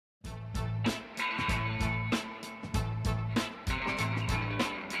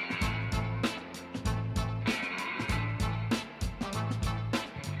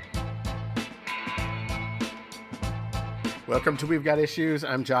Welcome to We've Got Issues.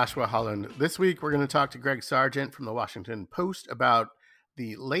 I'm Joshua Holland. This week, we're going to talk to Greg Sargent from the Washington Post about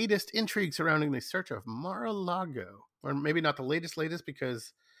the latest intrigue surrounding the search of Mar-a-Lago. Or maybe not the latest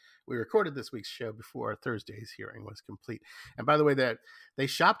because we recorded this week's show before Thursday's hearing was complete. And by the way, that they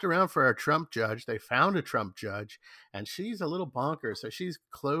shopped around for a Trump judge. They found a Trump judge, and she's a little bonkers. So she's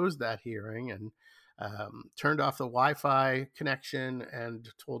closed that hearing and turned off the Wi-Fi connection and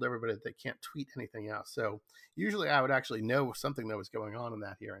told everybody that they can't tweet anything else. So usually I would actually know something that was going on in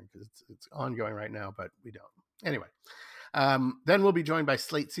that hearing because it's ongoing right now, but we don't. Anyway, then we'll be joined by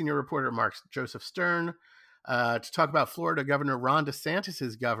Slate senior reporter Mark Joseph Stern to talk about Florida Governor Ron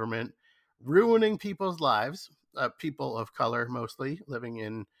DeSantis' government ruining people's lives, people of color mostly, living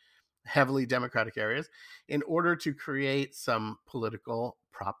in heavily Democratic areas, in order to create some political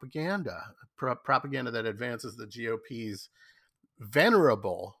propaganda that advances the GOP's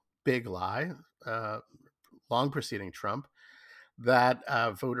venerable big lie, long preceding Trump, that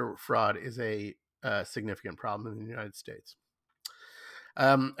voter fraud is a significant problem in the United States.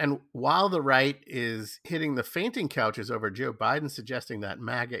 And while the right is hitting the fainting couches over Joe Biden suggesting that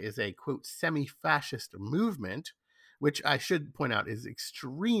MAGA is a, quote, semi-fascist movement, which I should point out is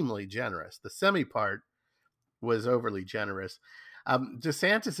extremely generous. The semi part was overly generous.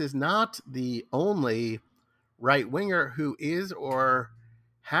 DeSantis is not the only right-winger who is or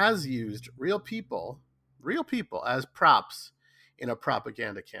has used real people as props in a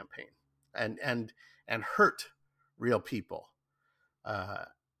propaganda campaign and hurt real people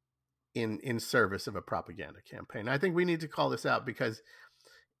in service of a propaganda campaign. I think we need to call this out because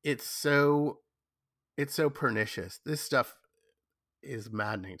it's so pernicious. This stuff is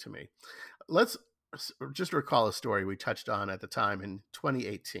maddening to me. Let's just recall a story we touched on at the time in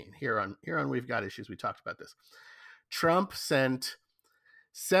 2018. Here on We've Got Issues, we talked about this. Trump sent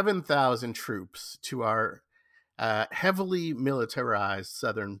 7,000 troops to our heavily militarized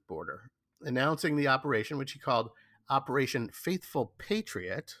southern border, announcing the operation, which he called Operation Faithful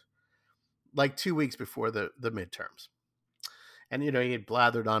Patriot, like 2 weeks before the midterms. And, he had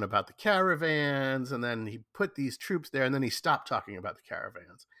blathered on about the caravans, and then he put these troops there, and then he stopped talking about the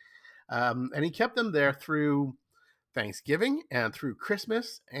caravans. And he kept them there through Thanksgiving and through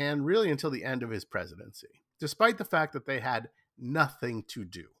Christmas and really until the end of his presidency, despite the fact that they had nothing to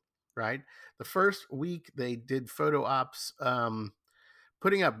do, right? The first week they did photo ops,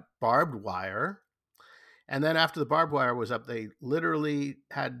 putting up barbed wire. And then after the barbed wire was up, they literally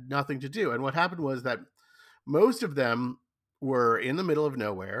had nothing to do. And what happened was that most of them were in the middle of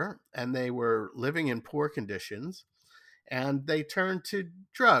nowhere and they were living in poor conditions, and they turned to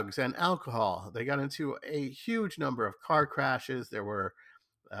drugs and alcohol. They got into a huge number of car crashes. There were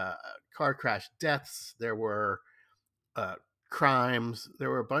car crash deaths. There were crimes. There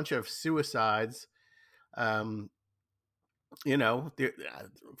were a bunch of suicides. Of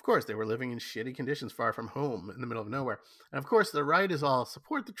course, they were living in shitty conditions, far from home, in the middle of nowhere. And of course, the right is all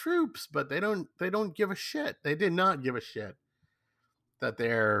support the troops, but they don't give a shit. They did not give a shit that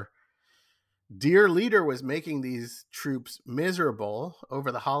their dear leader was making these troops miserable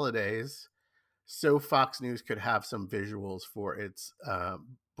over the holidays so Fox News could have some visuals for its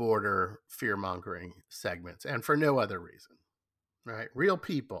border fear-mongering segments, and for no other reason, right? Real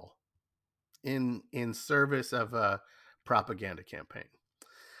people in service of a propaganda campaign.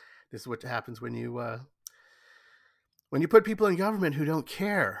 This is what happens when you put people in government who don't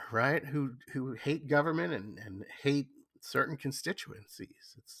care, right? Who hate government and hate certain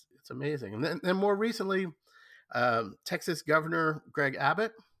constituencies. It's amazing. And then more recently, Texas Governor Greg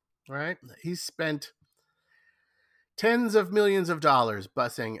Abbott, right? He's spent tens of millions of dollars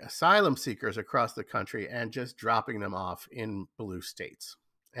busing asylum seekers across the country and just dropping them off in blue states.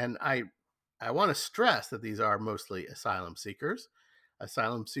 And I want to stress that these are mostly asylum seekers.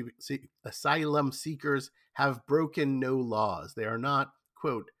 Asylum seekers have broken no laws. They are not,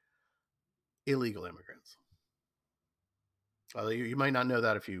 quote, illegal immigrants. Although you might not know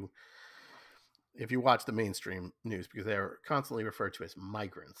that if you watch the mainstream news, because they're constantly referred to as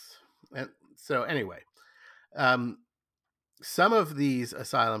migrants. And so anyway, some of these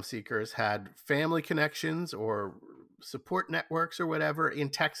asylum seekers had family connections or support networks or whatever in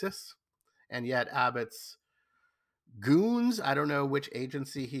Texas, and yet Abbott's goons, I don't know which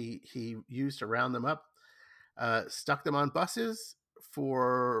agency he used to round them up, stuck them on buses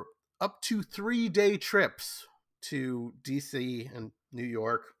for up to 3-day trips to DC and New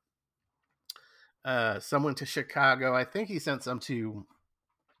York, someone to Chicago. I think he sent some to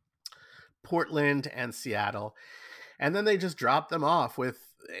Portland and Seattle. And then they just dropped them off with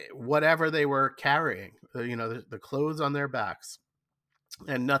whatever they were carrying, the clothes on their backs.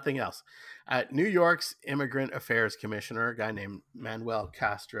 and nothing else. New York's Immigrant Affairs Commissioner, a guy named Manuel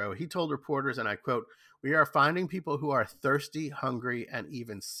Castro, he told reporters, and I quote, "We are finding people who are thirsty, hungry, and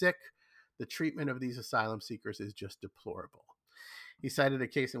even sick. The treatment of these asylum seekers is just deplorable." He cited a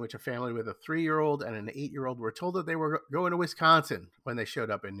case in which a family with a 3-year-old and an 8-year-old were told that they were going to Wisconsin when they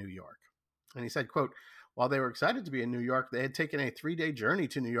showed up in New York. And he said, quote, "While they were excited to be in New York, they had taken a 3-day journey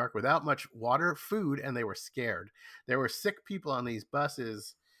to New York without much water, food, and they were scared. There were sick people on these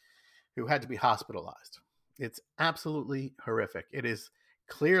buses who had to be hospitalized." It's absolutely horrific. It is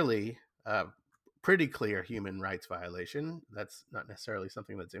clearly a pretty clear human rights violation. That's not necessarily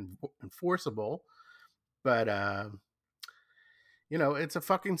something that's enforceable, but it's a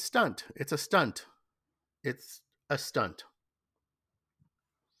fucking stunt. It's a stunt. It's a stunt.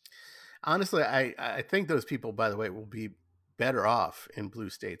 Honestly, I think those people, by the way, will be better off in blue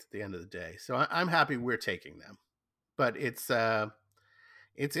states at the end of the day. So I'm happy we're taking them. But it's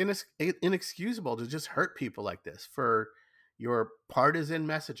inexcusable to just hurt people like this for your partisan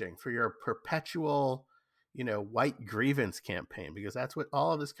messaging, for your perpetual, white grievance campaign, because that's what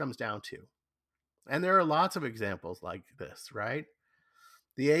all of this comes down to. And there are lots of examples like this, right?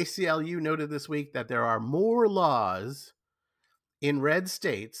 The ACLU noted this week that there are more laws in red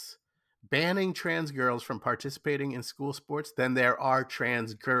states banning trans girls from participating in school sports than there are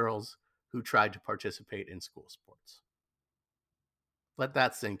trans girls who tried to participate in school sports. Let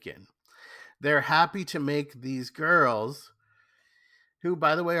that sink in. They're happy to make these girls, who,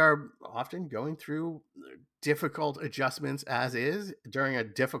 by the way, are often going through difficult adjustments as is during a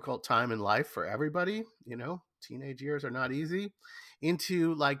difficult time in life for everybody. Teenage years are not easy,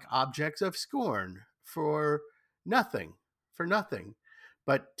 into like objects of scorn for nothing,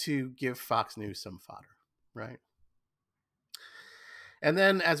 but to give Fox News some fodder, right? And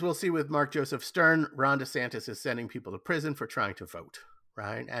then, as we'll see with Mark Joseph Stern, Ron DeSantis is sending people to prison for trying to vote,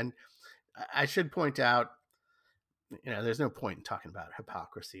 right? And I should point out, there's no point in talking about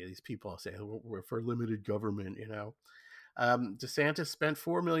hypocrisy. These people say we're for limited government, DeSantis spent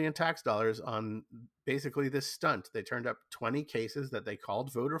 $4 million tax dollars on basically this stunt. They turned up 20 cases that they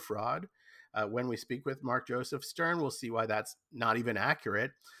called voter fraud. When we speak with Mark Joseph Stern, we'll see why that's not even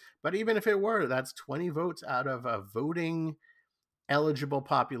accurate. But even if it were, that's 20 votes out of a voting eligible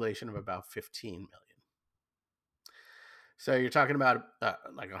population of about 15 million. So you're talking about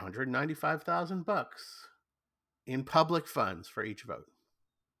like $195,000 in public funds for each vote.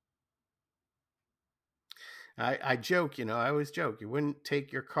 I joke, I always joke, you wouldn't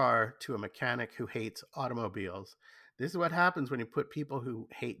take your car to a mechanic who hates automobiles. This is what happens when you put people who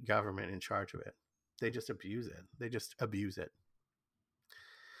hate government in charge of it. They just abuse it.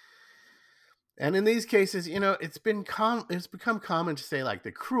 And in these cases, it's become common to say like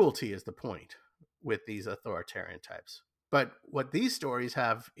the cruelty is the point with these authoritarian types. But what these stories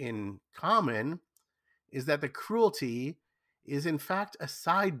have in common is that the cruelty is in fact a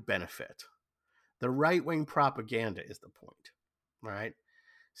side benefit. The right-wing propaganda is the point, right?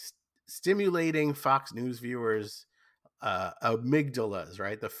 Stimulating Fox News viewers' amygdalas,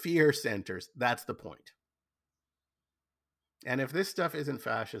 right? The fear centers, that's the point. And if this stuff isn't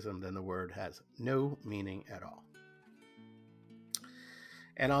fascism, then the word has no meaning at all.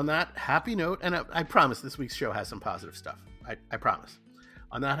 And on that happy note, and I promise this week's show has some positive stuff. I promise.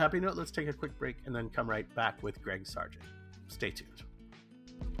 On that happy note, let's take a quick break and then come right back with Greg Sargent. Stay tuned.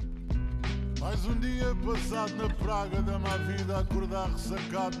 Mais dia passado na praga da má vida, acordar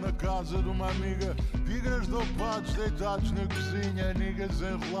ressacado na casa de uma amiga. Tigres dopados deitados na cozinha, niggas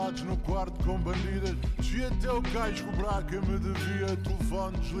enrolados no quarto com bandidas. Desci até o cais cobrar quem me devia,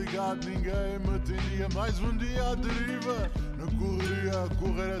 telefone desligado, ninguém me atendia. Mais dia à deriva, na correria, a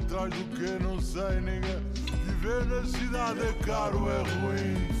correr atrás do que não sei, nigga. Viver na cidade é caro, é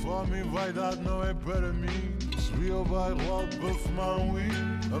ruim, fome e vaidade não é para mim. Subi ao bairro alto para fumar weed,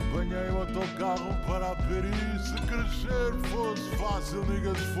 apanhei o autocarro para a Paris. Se crescer fosse fácil,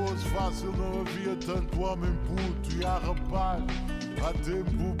 nigga, se fosse fácil não havia tanto homem puto. E há rapaz, há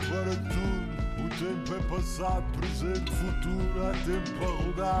tempo para tudo. O tempo é passado, presente, futuro. Há tempo para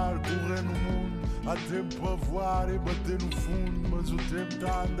rodar, correr no mundo. Há tempo para voar e bater no fundo. Mas o tempo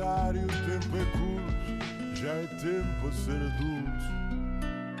está a andar e o tempo é curto. Já é tempo para ser adulto.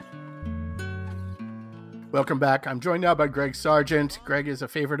 Welcome back. I'm joined now by Greg Sargent. Greg is a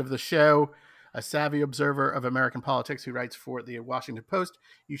favorite of the show, a savvy observer of American politics who writes for the Washington Post.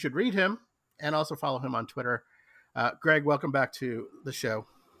 You should read him and also follow him on Twitter. Greg, welcome back to the show.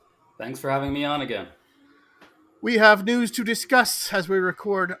 Thanks for having me on again. We have news to discuss as we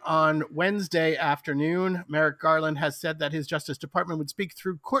record on Wednesday afternoon. Merrick Garland has said that his Justice Department would speak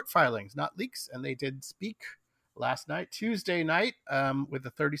through court filings, not leaks, and they did speak last night, Tuesday night, with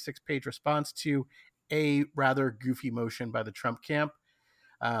a 36-page response to a rather goofy motion by the Trump camp.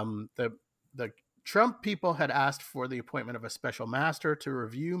 The Trump people had asked for the appointment of a special master to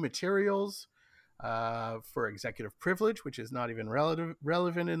review materials for executive privilege, which is not even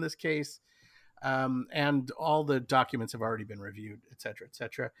relevant in this case. And all the documents have already been reviewed, et cetera, et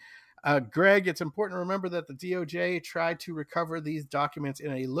cetera. Greg, it's important to remember that the DOJ tried to recover these documents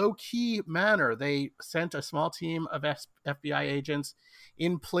in a low-key manner. They sent a small team of FBI agents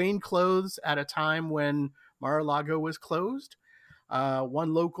in plain clothes at a time when Mar-a-Lago was closed.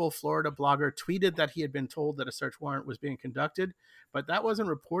 One local Florida blogger tweeted that he had been told that a search warrant was being conducted, but that wasn't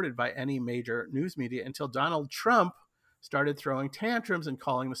reported by any major news media until Donald Trump started throwing tantrums and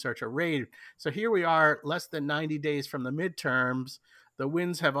calling the search a raid. So here we are, less than 90 days from the midterms. The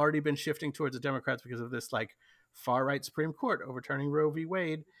winds have already been shifting towards the Democrats because of this like far-right Supreme Court overturning Roe v.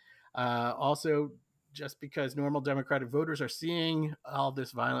 Wade. Also, just because normal Democratic voters are seeing all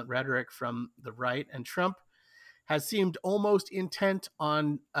this violent rhetoric from the right, and Trump has seemed almost intent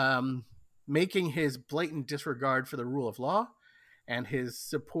on making his blatant disregard for the rule of law and his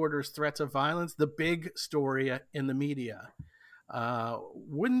supporters' threats of violence the big story in the media.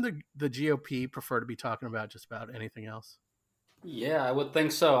 Wouldn't the GOP prefer to be talking about just about anything else? Yeah, I would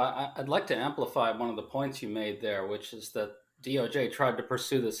think so. I'd like to amplify one of the points you made there, which is that DOJ tried to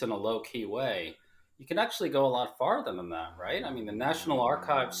pursue this in a low-key way. You can actually go a lot farther than that, right? I mean, the National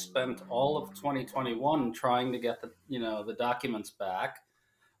Archives spent all of 2021 trying to get the documents back.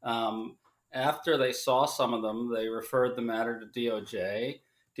 After they saw some of them, they referred the matter to DOJ.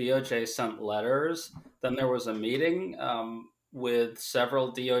 DOJ sent letters. Then there was a meeting with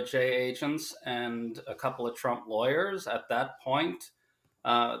several DOJ agents and a couple of Trump lawyers. At that point,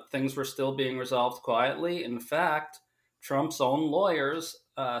 things were still being resolved quietly. In fact, Trump's own lawyers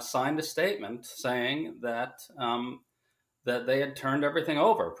signed a statement saying that that they had turned everything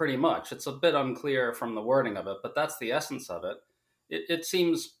over, pretty much. It's a bit unclear from the wording of it, but that's the essence of it. It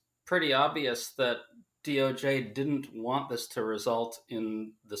seems pretty obvious that DOJ didn't want this to result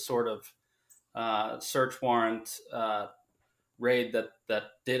in the sort of search warrant raid that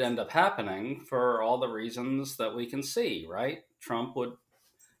did end up happening for all the reasons that we can see, right? Trump would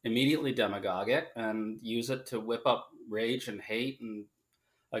immediately demagogue it and use it to whip up rage and hate and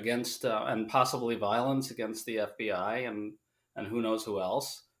against and possibly violence against the FBI and who knows who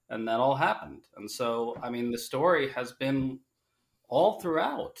else. And that all happened. And so, I mean, the story has been all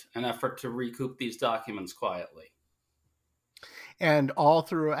throughout an effort to recoup these documents quietly. And all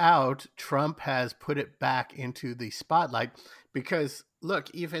throughout, Trump has put it back into the spotlight because, look,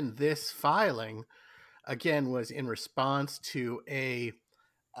 even this filing, again, was in response to a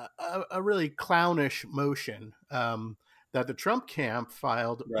really clownish motion that the Trump camp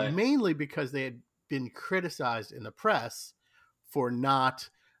filed, right, mainly because they had been criticized in the press for not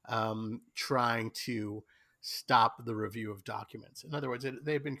trying to stop the review of documents. In other words,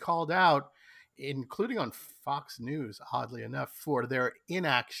 they've been called out, including on Fox News, oddly enough, for their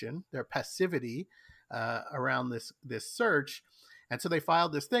inaction, their passivity around this search. And so they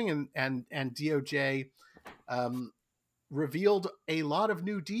filed this thing, and DOJ revealed a lot of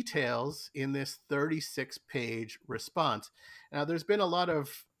new details in this 36-page response. Now, there's been a lot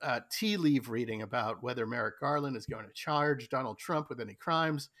of tea leaf reading about whether Merrick Garland is going to charge Donald Trump with any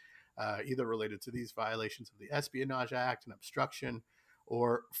crimes, either related to these violations of the Espionage Act and obstruction,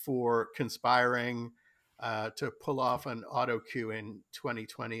 or for conspiring to pull off an auto coup in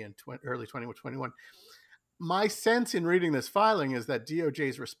 2020 and early 2021. My sense in reading this filing is that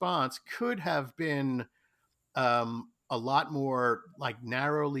DOJ's response could have been a lot more like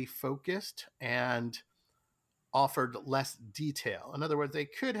narrowly focused and offered less detail. In other words, they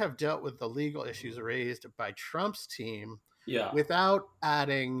could have dealt with the legal issues raised by Trump's team without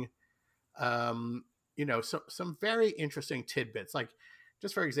adding some very interesting tidbits. Like,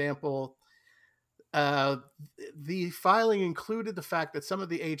 just for example, the filing included the fact that some of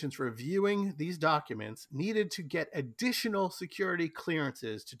the agents reviewing these documents needed to get additional security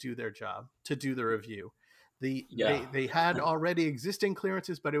clearances to do their job, to do the review. They had already existing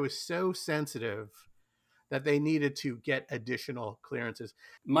clearances, but it was so sensitive that they needed to get additional clearances.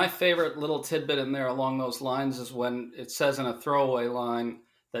 My favorite little tidbit in there along those lines is when it says in a throwaway line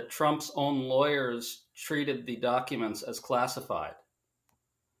that Trump's own lawyers treated the documents as classified.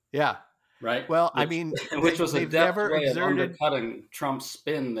 Yeah. Right. Well, which was a deft way of undercutting Trump's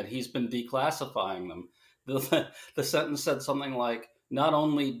spin that he's been declassifying them. The sentence said something like, not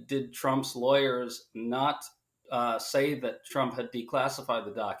only did Trump's lawyers not say that Trump had declassified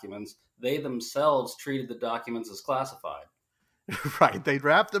the documents, they themselves treated the documents as classified. Right. They'd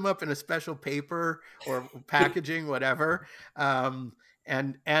wrap them up in a special paper or packaging, whatever. And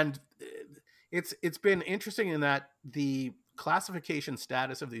it's been interesting in that the classification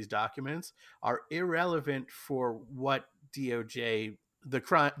status of these documents are irrelevant for what DOJ the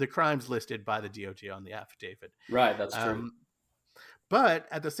crimes listed by the DOJ on the affidavit. Right, that's true. But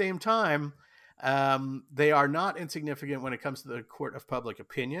at the same time, they are not insignificant when it comes to the court of public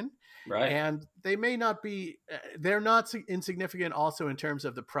opinion. Right. And they may not be, they're not insignificant also in terms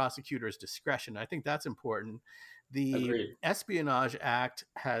of the prosecutor's discretion. I think that's important. The Agreed. Espionage Act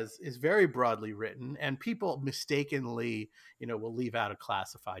is very broadly written, and people mistakenly, will leave out a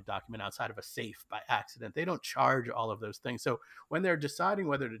classified document outside of a safe by accident. They don't charge all of those things. So when they're deciding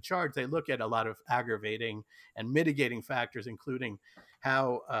whether to charge, they look at a lot of aggravating and mitigating factors, including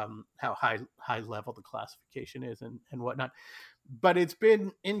how high level the classification is and whatnot. But it's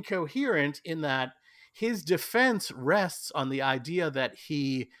been incoherent in that his defense rests on the idea that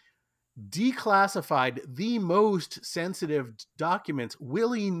he declassified the most sensitive documents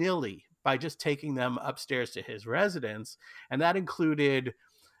willy-nilly by just taking them upstairs to his residence. And that included,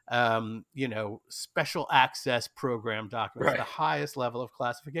 special access program documents, the highest level of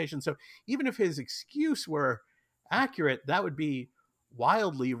classification. So even if his excuse were accurate, that would be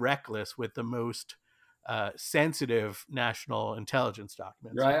wildly reckless with the most sensitive national intelligence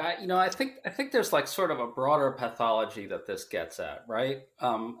documents. Right. I think there's like sort of a broader pathology that this gets at, right?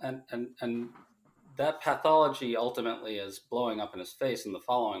 And that pathology ultimately is blowing up in his face in the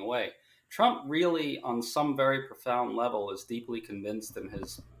following way. Trump really, on some very profound level, is deeply convinced in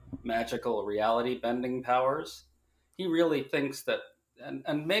his magical reality bending powers. He really thinks that,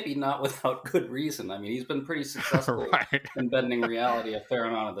 and maybe not without good reason. I mean, he's been pretty successful in bending reality a fair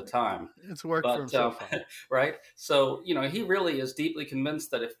amount of the time. It's worked for him so far. Right? So, he really is deeply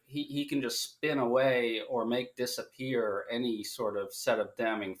convinced that if he can just spin away or make disappear any sort of set of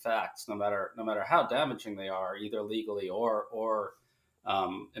damning facts, no matter how damaging they are, either legally or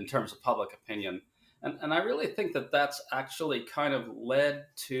in terms of public opinion. And I really think that that's actually kind of led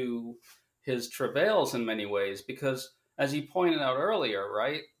to his travails in many ways, because as you pointed out earlier,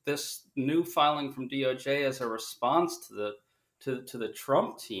 right, this new filing from DOJ is a response to the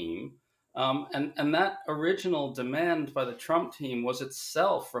Trump team, and that original demand by the Trump team was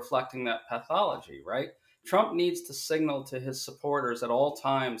itself reflecting that pathology, right? Trump needs to signal to his supporters at all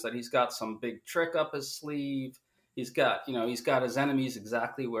times that he's got some big trick up his sleeve. He's got his enemies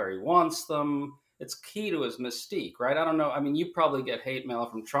exactly where he wants them. It's key to his mystique, right? I don't know. I mean, you probably get hate mail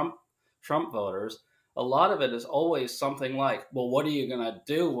from Trump voters. A lot of it is always something like, well, what are you going to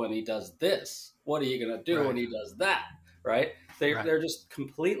do when he does this? What are you going to do when he does that? Right? They're just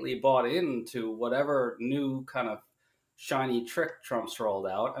completely bought into whatever new kind of shiny trick Trump's rolled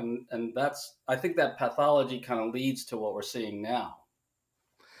out. And I think that pathology kind of leads to what we're seeing now.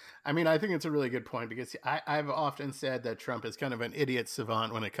 I mean, I think it's a really good point, because I've often said that Trump is kind of an idiot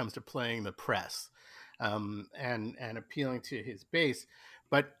savant when it comes to playing the press and appealing to his base.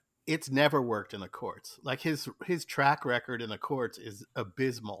 But it's never worked in the courts. Like his track record in the courts is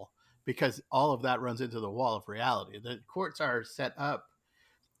abysmal, because all of that runs into the wall of reality. The courts are set up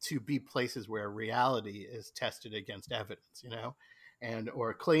to be places where reality is tested against evidence,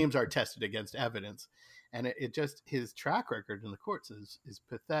 or claims are tested against evidence. And it just, his track record in the courts is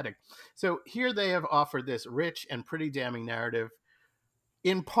pathetic. So here they have offered this rich and pretty damning narrative,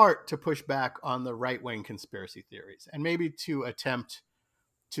 in part to push back on the right-wing conspiracy theories, and maybe to attempt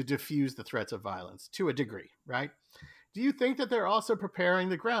to diffuse the threats of violence to a degree, right? Do you think that they're also preparing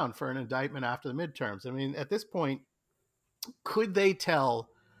the ground for an indictment after the midterms? I mean, at this point, could they tell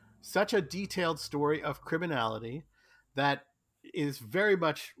such a detailed story of criminality that is very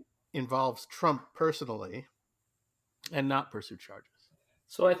much involves Trump personally and not pursue charges?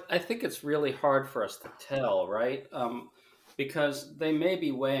 So I think it's really hard for us to tell, right? Because they may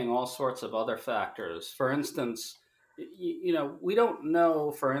be weighing all sorts of other factors. For instance, we don't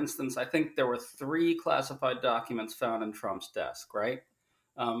know, for instance, I think there were 3 classified documents found in Trump's desk, right?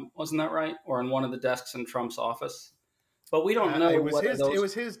 Wasn't that right? Or in one of the desks in Trump's office? But we don't know. It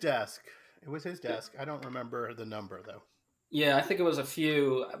was his desk. It was his desk. I don't remember the number, though. Yeah, I think it was a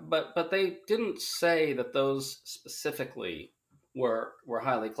few, but they didn't say that those specifically were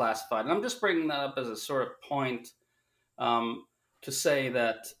highly classified. And I'm just bringing that up as a sort of point to say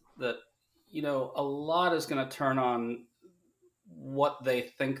that a lot is going to turn on what they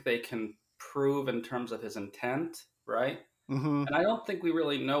think they can prove in terms of his intent, right? Mm-hmm. And I don't think we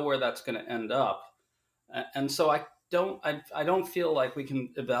really know where that's going to end up. And so I don't feel like we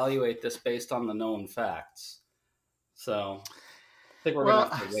can evaluate this based on the known facts. So, think we're gonna Well,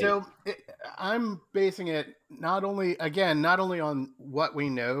 have to wait. so I'm basing it not only on what we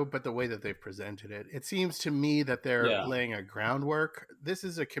know, but the way that they've presented it. It seems to me that they're Yeah, laying a groundwork. This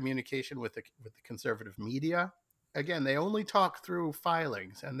is a communication with the conservative media. Again, they only talk through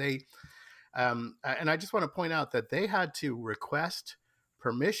filings, and and I just want to point out that they had to request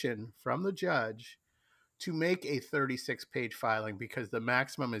permission from the judge to make a 36-page filing because the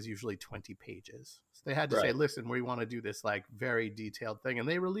maximum is usually 20 pages. So they had to say, right. listen, we want to do this like very detailed thing. And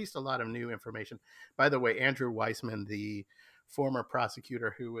they released a lot of new information. By the way, Andrew Weissman, the former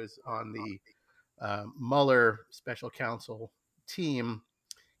prosecutor who was on the Mueller special counsel team,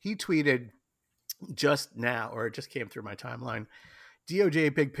 he tweeted just now, or it just came through my timeline,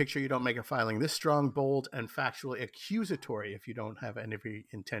 DOJ big picture, you don't make a filing this strong, bold, and factually accusatory if you don't have any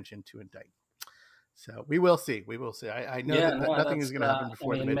intention to indict. So we will see. We will see. I know Yeah, that no, nothing is that's. going to happen I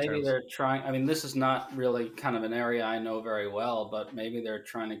before the mean, maybe midterms. they're trying. I mean, this is not really kind of an area I know very well, but maybe they're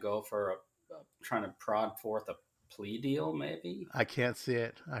trying to go for trying to prod forth a plea deal. Maybe I can't see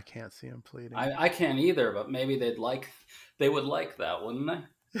it. I can't see him pleading. I can't either, but maybe they would like that, wouldn't they?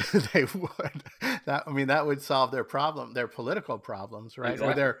 They would. That would solve their problem, their political problems, right?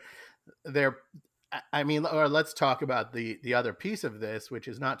 Or Exactly. their. I mean, or let's talk about the other piece of this, which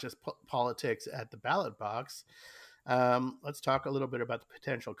is not just politics at the ballot box. Let's talk a little bit about the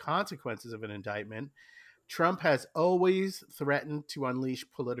potential consequences of an indictment. Trump has always threatened to unleash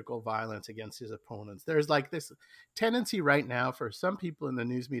political violence against his opponents. There's like this tendency right now for some people in the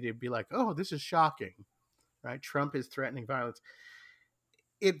news media to be like, "Oh, this is shocking," right? Trump is threatening violence.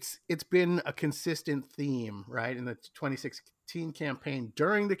 It's been a consistent theme, right? In the 2016 campaign,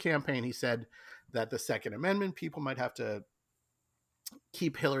 during the campaign, he said that the Second Amendment, people might have to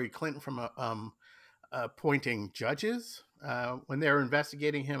keep Hillary Clinton from appointing judges. When they were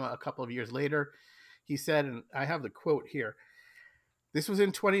investigating him a couple of years later, he said, and I have the quote here. This was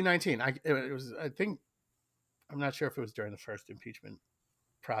in 2019. I think, I'm not sure if it was during the first impeachment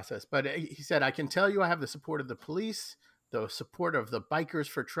process, but he said, I can tell you I have the support of the police, the support of the bikers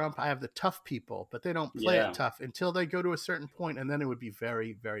for Trump. I have the tough people, but they don't play it Yeah. tough until they go to a certain point, and then it would be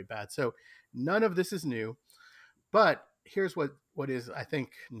very, very bad. So none of this is new, but here's what is, I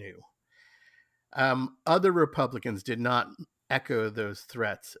think, new. Other Republicans did not echo those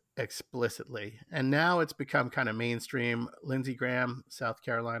threats explicitly. And now it's become kind of mainstream. Lindsey Graham, South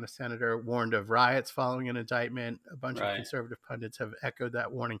Carolina senator, warned of riots following an indictment. A bunch of Right. conservative pundits have echoed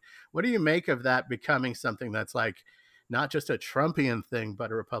that warning. What do you make of that becoming something that's like not just a Trumpian thing,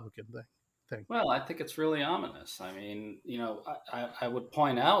 but a Republican thing? Well, I think it's really ominous. I mean, I would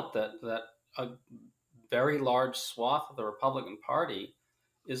point out that a very large swath of the Republican Party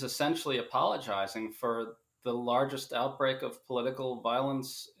is essentially apologizing for the largest outbreak of political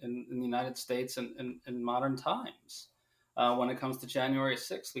violence in the United States in modern times. When it comes to January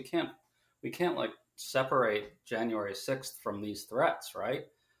 6th, we can't like separate January 6th from these threats, right?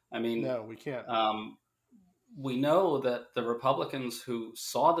 I mean, No, we can't. we know that the Republicans who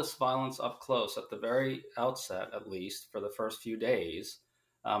saw this violence up close at the very outset, at least for the first few days,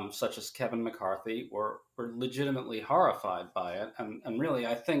 such as Kevin McCarthy, were legitimately horrified by it, and really,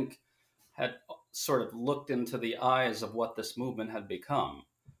 I think, had sort of looked into the eyes of what this movement had become,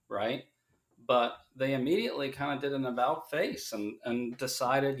 right? But they immediately kind of did an about face and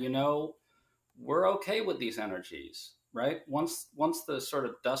decided, we're okay with these energies, right? Once the sort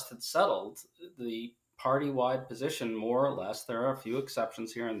of dust had settled, the party-wide position, more or less, there are a few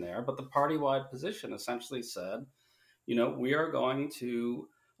exceptions here and there, but the party-wide position essentially said, we are going to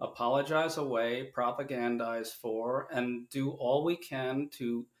apologize away, propagandize for, and do all we can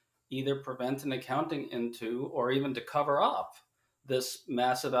to either prevent an accounting into or even to cover up this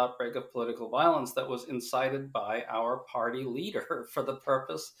massive outbreak of political violence that was incited by our party leader for the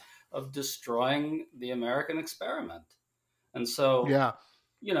purpose of destroying the American experiment. And so, Yeah.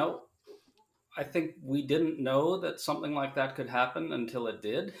 you know, I think we didn't know that something like that could happen until it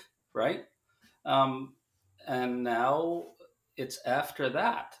did, right? Um, and now it's after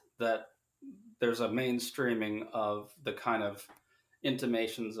that there's a mainstreaming of the kind of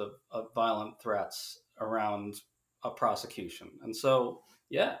intimations of violent threats around a prosecution. And so,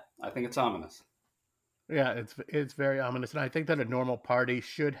 yeah, I think it's ominous. Yeah, it's very ominous, and I think that a normal party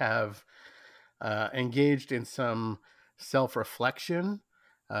should have engaged in some self-reflection,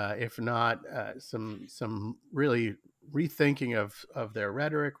 if not some really rethinking of their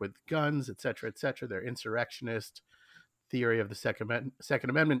rhetoric with guns, et cetera, their insurrectionist theory of the Second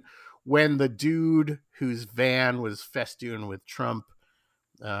Amendment. When the dude whose van was festooned with Trump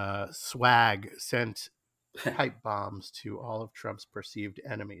swag sent pipe bombs to all of Trump's perceived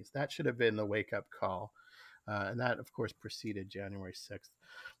enemies, that should have been the wake up call. And that, of course, preceded January 6th.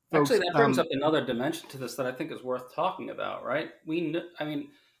 Actually, Folks, that brings up another dimension to this that I think is worth talking about, right? I mean,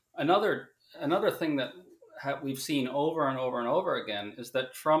 another thing that we've seen over and over and over again is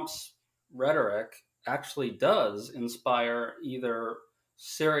that Trump's rhetoric actually does inspire either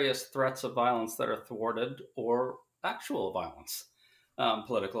serious threats of violence that are thwarted or actual violence,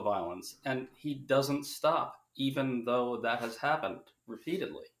 political violence, and he doesn't stop, even though that has happened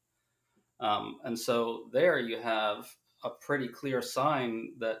repeatedly. And so there you have a pretty clear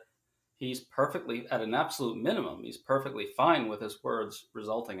sign that he's perfectly, at an absolute minimum, he's perfectly fine with his words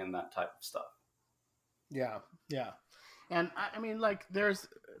resulting in that type of stuff. Yeah, yeah. And I mean, like, there's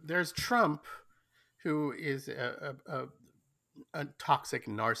Trump, who is a toxic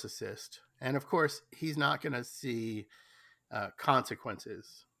narcissist. And of course, he's not going to see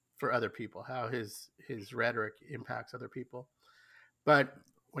consequences for other people, how his rhetoric impacts other people. But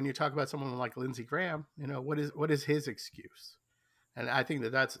when you talk about someone like Lindsey Graham, what is his excuse? And I think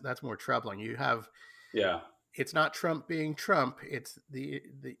that's more troubling. You have, it's not Trump being Trump. It's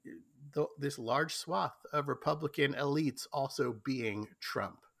this large swath of Republican elites also being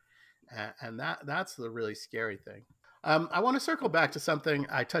Trump, and that's the really scary thing. I want to circle back to something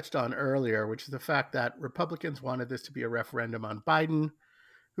I touched on earlier, which is the fact that Republicans wanted this to be a referendum on Biden,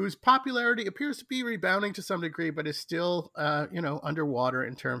 whose popularity appears to be rebounding to some degree, but is still, underwater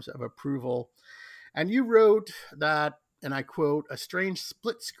in terms of approval. And you wrote that, and I quote, "A strange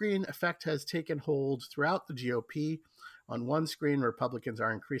split screen effect has taken hold throughout the GOP. On one screen, Republicans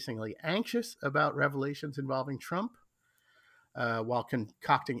are increasingly anxious about revelations involving Trump, while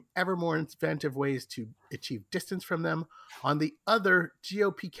concocting ever more inventive ways to achieve distance from them. On the other,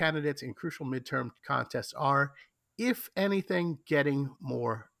 GOP candidates in crucial midterm contests are, if anything, getting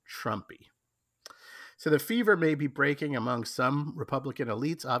more Trumpy." So the fever may be breaking among some Republican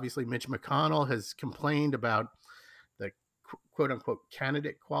elites. Obviously, Mitch McConnell has complained about the quote-unquote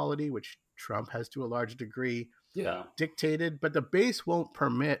candidate quality, which Trump has to a large degree dictated, but the base won't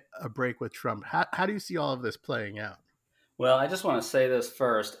permit a break with Trump. How do you see all of this playing out? Well, I just want to say this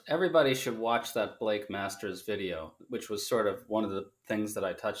first. Everybody should watch that Blake Masters video, which was sort of one of the things that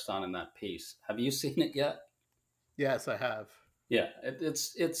I touched on in that piece. Have you seen it yet? Yes, I have. Yeah,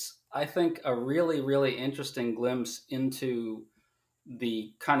 it's I think a really, really interesting glimpse into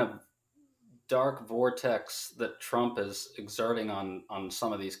the kind of dark vortex that Trump is exerting on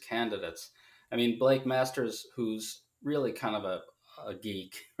some of these candidates. I mean, Blake Masters, who's really kind of a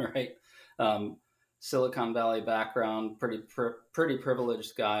geek, right? Silicon Valley background, pretty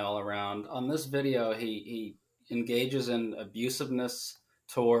privileged guy all around. On this video, he engages in abusiveness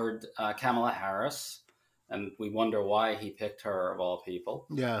toward Kamala Harris, and we wonder why he picked her of all people.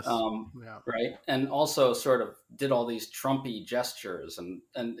 Yes, right, and also sort of did all these Trumpy gestures, and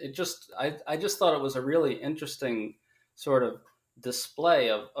it just I just thought it was a really interesting sort of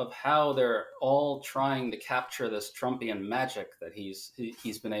display of how they're all trying to capture this Trumpian magic that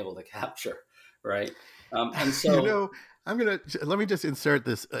he's been able to capture. Right. And so, let me just insert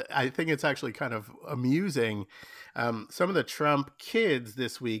this. I think it's actually kind of amusing. Some of the Trump kids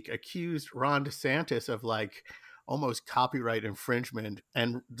this week accused Ron DeSantis of like almost copyright infringement.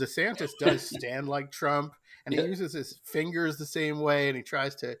 And DeSantis does stand like Trump, and he uses his fingers the same way, and he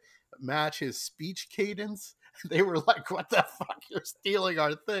tries to match his speech cadence. They were like, "What the fuck? You're stealing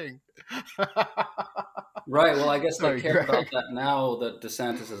our thing." Right. Well, I guess they care about that now that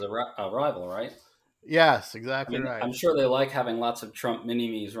DeSantis is a rival, right? Yes, exactly right. I'm sure they like having lots of Trump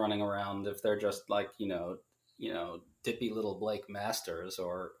mini-me's running around if they're just like, dippy little Blake Masters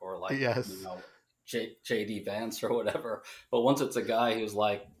or like, JD Vance or whatever. But once it's a guy who's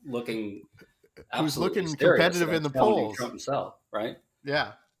like looking competitive in the polls, Trump himself, right?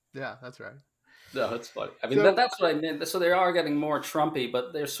 Yeah, that's right. No, that's funny. I mean, that's what I meant. So they are getting more Trumpy,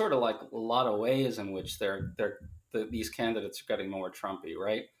 but there's sort of like a lot of ways in which these candidates are getting more Trumpy,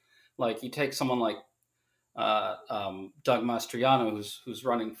 right? Like you take someone like Doug Mastriano, who's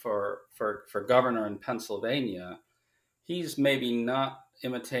running for governor in Pennsylvania. He's maybe not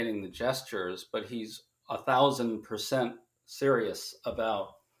imitating the gestures, but he's 1,000% serious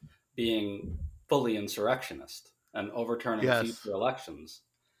about being fully insurrectionist and overturning future elections.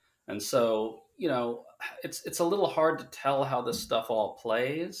 And so, it's a little hard to tell how this stuff all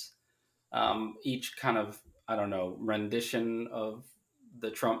plays. Each kind of, rendition of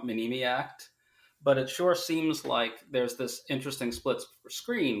the Trump Mini-Me Act. But it sure seems like there's this interesting split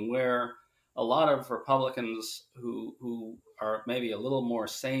screen where a lot of Republicans who are maybe a little more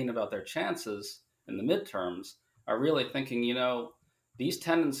sane about their chances in the midterms are really thinking, these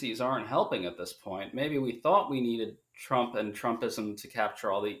tendencies aren't helping at this point. Maybe we thought we needed Trump and Trumpism to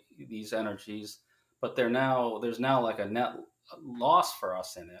capture all these energies, but there's now like a net loss for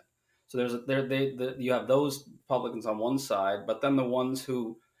us in it. So you have those Republicans on one side, but then the ones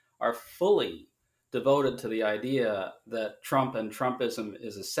who are fully devoted to the idea that Trump and Trumpism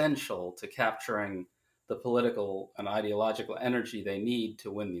is essential to capturing the political and ideological energy they need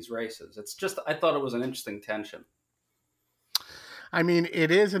to win these races. It's just, I thought it was an interesting tension. I mean,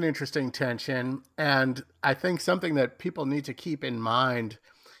 it is an interesting tension. And I think something that people need to keep in mind,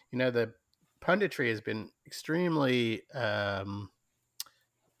 the punditry has been extremely, the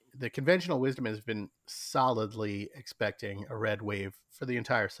conventional wisdom has been solidly expecting a red wave for the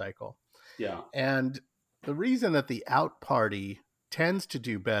entire cycle. Yeah. And the reason that the out party tends to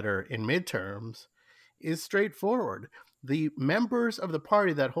do better in midterms is straightforward. The members of the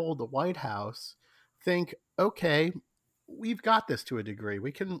party that hold the White House think, okay, we've got this to a degree.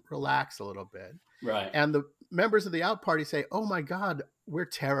 We can relax a little bit. Right. And the members of the out party say, oh my God, we're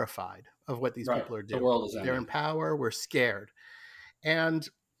terrified of what these people are doing. The world is They're in power. We're scared. And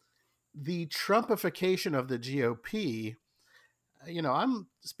the Trumpification of the GOP, I'm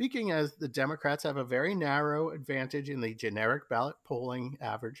speaking as the Democrats have a very narrow advantage in the generic ballot polling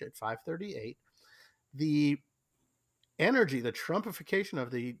average at 538. The energy, the Trumpification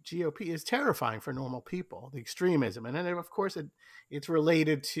of the GOP is terrifying for normal people, the extremism. And then, of course, it's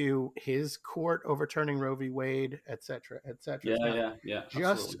related to his court overturning Roe v. Wade, et cetera, et cetera. Yeah.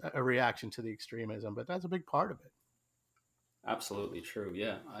 Just a reaction to the extremism, but that's a big part of it. Absolutely true.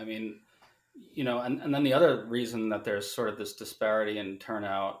 Yeah. I mean, and then the other reason that there's sort of this disparity in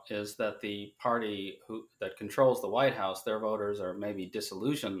turnout is that the party that controls the White House, their voters are maybe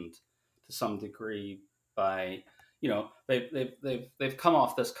disillusioned to some degree by, they've come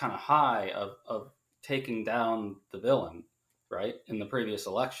off this kind of high of taking down the villain, right, in the previous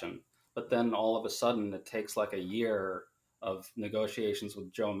election. But then all of a sudden it takes like a year of negotiations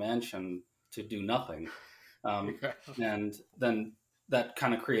with Joe Manchin to do nothing. And then that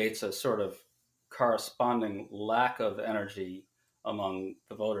kind of creates a sort of corresponding lack of energy among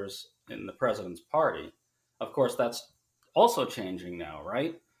the voters in the president's party. Of course, that's also changing now,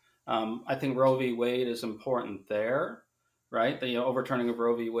 right? I think Roe v. Wade is important there, right? The overturning of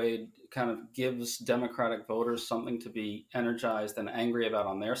Roe v. Wade kind of gives Democratic voters something to be energized and angry about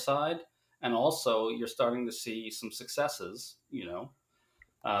on their side. And also, you're starting to see some successes,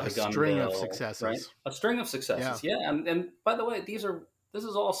 a string of successes. Right? A string of successes, yeah. And by the way, this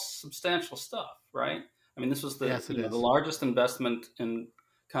is all substantial stuff, right? I mean, this was the largest investment in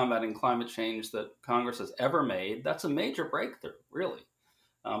combating climate change that Congress has ever made. That's a major breakthrough, really.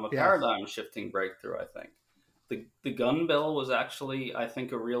 Paradigm-shifting breakthrough, I think. The gun bill was actually, I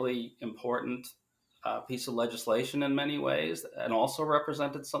think, a really important piece of legislation in many ways, and also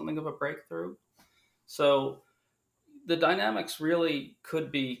represented something of a breakthrough. So the dynamics really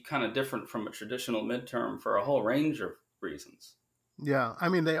could be kind of different from a traditional midterm for a whole range of reasons. Yeah, I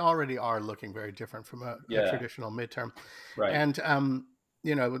mean, they already are looking very different from a traditional midterm. Right. And,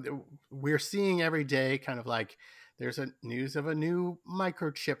 we're seeing every day kind of like there's news of a new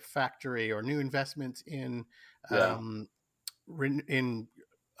microchip factory or new investments in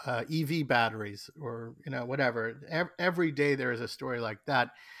EV batteries or, whatever. Every day there is a story like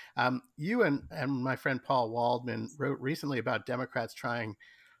that. You and my friend Paul Waldman wrote recently about Democrats trying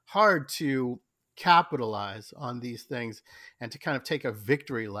hard to capitalize on these things and to kind of take a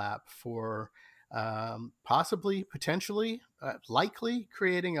victory lap for potentially, likely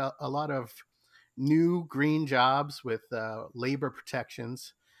creating a lot of new green jobs with labor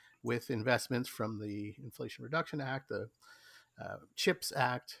protections, with investments from the Inflation Reduction Act, the CHIPS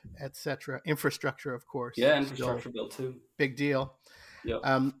Act, etc. Infrastructure, of course. Yeah, infrastructure bill too. Big deal. Yep.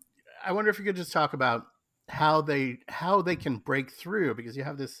 I wonder if you could just talk about how they can break through, because you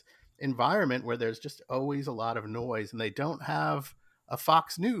have this environment where there's just always a lot of noise, and they don't have a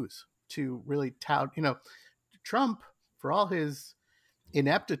Fox News to really tout. Trump, for all his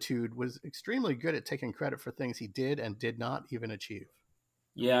ineptitude, was extremely good at taking credit for things he did and did not even achieve.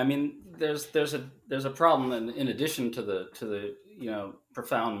 Yeah, I mean, there's a problem in addition to the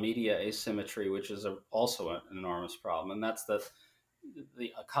profound media asymmetry, which is also an enormous problem, and that's that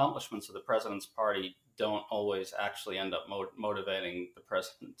the accomplishments of the president's party don't always actually end up motivating the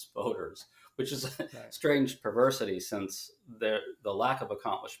president's voters, which is a strange perversity, since the lack of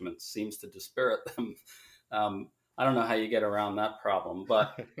accomplishments seems to dispirit them. I don't know how you get around that problem,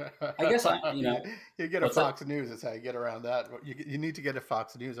 but I guess you get a Fox News. That's how you get around that. You need to get a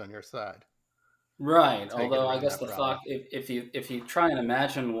Fox News on your side, right? Although I guess the Fox, if you try and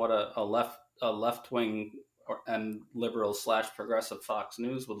imagine what a left wing and liberal / progressive Fox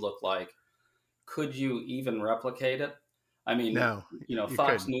News would look like, could you even replicate it? I mean, No, you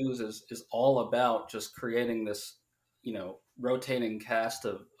Fox couldn't. News is all about just creating this, rotating cast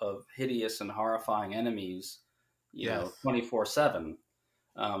of hideous and horrifying enemies, Yes. 24/7.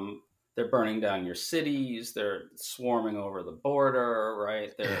 They're burning down your cities. They're swarming over the border,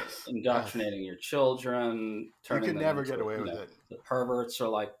 right? They're Yes. Yes. indoctrinating your children, You turning could them never get into, away with it. the perverts are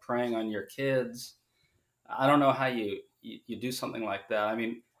like preying on your kids. I don't know how you do something like that. I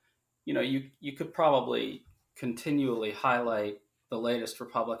mean, you could probably continually highlight the latest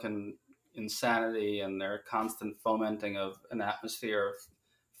Republican insanity and their constant fomenting of an atmosphere of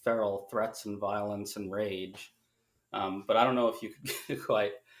feral threats and violence and rage. But I don't know if you could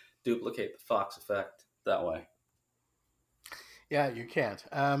quite duplicate the Fox effect that way. Yeah, you can't.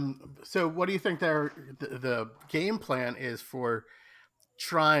 So, what do you think the game plan is for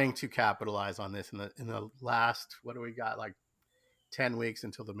trying to capitalize on this in the last, what do we got, like 10 weeks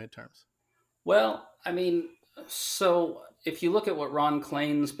until the midterms? Well, I mean, so if you look at what Ron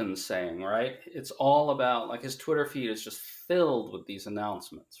Klain's been saying, right, it's all about, like, his Twitter feed is just filled with these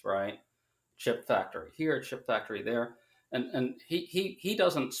announcements, right? Chip factory here, chip factory there. And he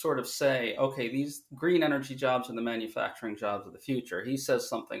doesn't sort of say, okay, these green energy jobs are the manufacturing jobs of the future. He says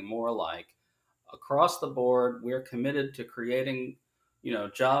something more like, across the board, we're committed to creating,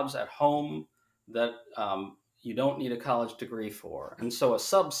 jobs at home that you don't need a college degree for. And so a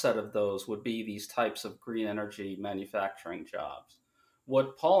subset of those would be these types of green energy manufacturing jobs.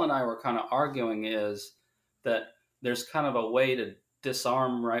 What Paul and I were kind of arguing is that there's kind of a way to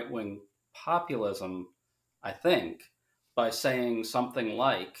disarm right wing populism, I think, by saying something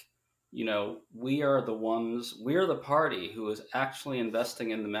like, we're the party who is actually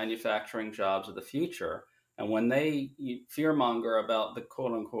investing in the manufacturing jobs of the future. And when they fearmonger about the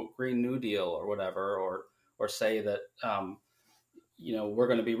quote unquote Green New Deal or whatever, or say that, we're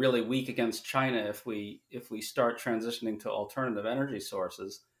going to be really weak against China if we start transitioning to alternative energy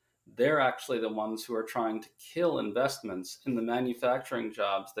sources, they're actually the ones who are trying to kill investments in the manufacturing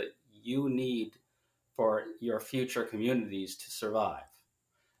jobs that you need for your future communities to survive.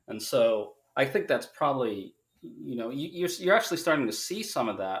 And so I think that's probably, you're actually starting to see some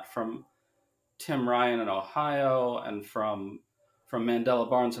of that from Tim Ryan in Ohio and from Mandela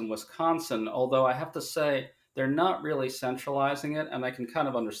Barnes in Wisconsin. Although I have to say they're not really centralizing it, and I can kind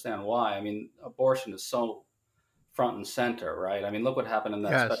of understand why. I mean, abortion is so front and center, right? I mean, look what happened in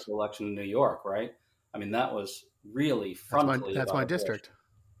that Yes, special election in New York, right? I mean, that was really that's my frontally that's about my abortion. district.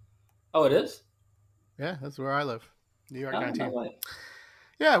 Oh, it is? Yeah, that's where I live, New York Oh, no 19. way.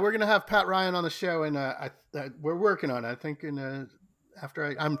 Yeah, we're gonna have Pat Ryan on the show, and we're working on it. I think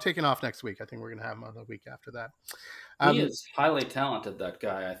after I'm taking off next week. I think we're gonna have him on the week after that. He Um, is highly talented, that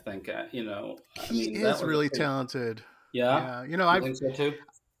guy, I think. I he mean, that is was a really pretty. talented. Yeah? Yeah, You think so too?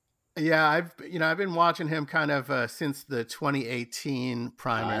 I've been watching him kind of since the 2018 Ah,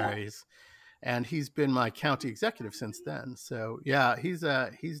 primaries, and he's been my county executive since then. So yeah, he's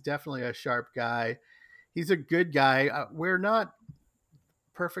definitely a sharp guy. He's a good guy. We're not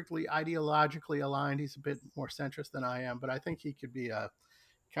perfectly ideologically aligned. He's a bit more centrist than I am, but I think he could be a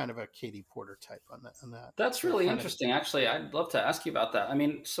kind of a Katie Porter type on that. that's So really kind of, interesting. Actually, I'd love to ask you about that. I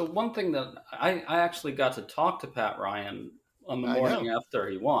mean, so one thing that I actually got to talk to Pat Ryan on the I know morning after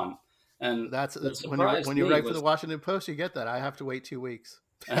he won. And that's what when surprised you me write for the was Washington Post, you get that. I have to wait 2 weeks.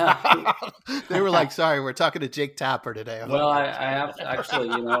 he, They were like, "Sorry, we're talking to Jake Tapper today." I'm like, well, I "Okay, have whatever." actually,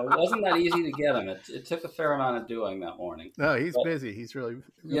 it wasn't that easy to get him. It took a fair amount of doing that morning. No, he's But busy. He's really, really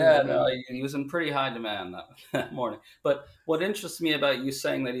yeah, no, busy. he was in pretty high demand that morning. But what interests me about you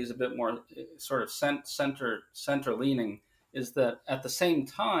saying that he's a bit more sort of center leaning is that at the same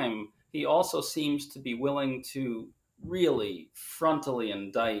time he also seems to be willing to really frontally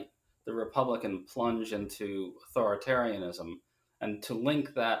indict the Republican plunge into authoritarianism, and to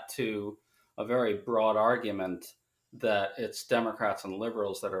link that to a very broad argument that it's Democrats and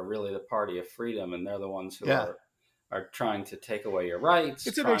liberals that are really the party of freedom, and they're the ones who Yeah, are trying to take away your rights,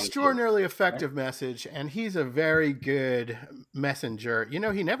 it's an trying to. extraordinarily Right? effective message, and he's a very good messenger. He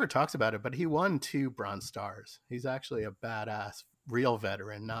never talks about it, but he won 2 Bronze Stars. He's actually a badass, real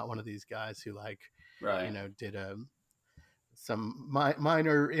veteran, not one of these guys who Right. did some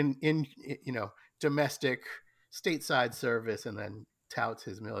minor in domestic stateside service and then touts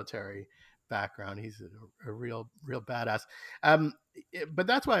his military background. He's a real badass. Um, but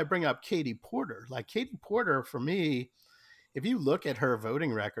that's why I bring up Katie Porter. Like Katie Porter, for me, if you look at her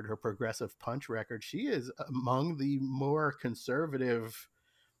voting record, her progressive punch record, she is among the more conservative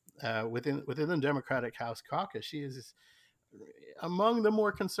within the Democratic House caucus. She is among the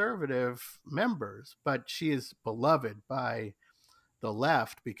more conservative members, but she is beloved by the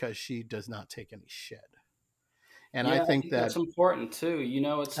left because she does not take any shit. And I Yeah, I think think that that's important too.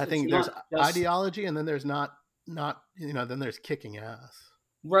 I It's think there's not just ideology, and then there's not then there's kicking ass.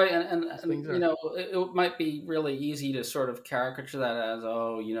 right, Those things you are know, it might be really easy to sort of caricature that as,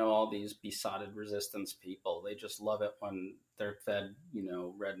 oh, all these besotted resistance people. They just love it when they're fed,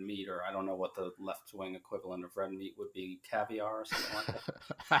 red meat, or I don't know what the left wing equivalent of red meat would be, caviar or something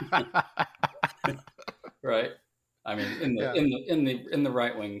like that, right? I mean, yeah, in the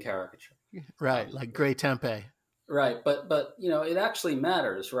right wing caricature, right, like obviously. Gray Tempe. Right, but it actually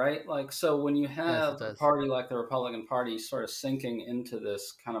matters, right? Like, so when you Yes, it have a does. party like the Republican Party sort of sinking into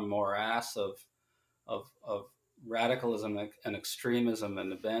this kind of morass of radicalism and extremism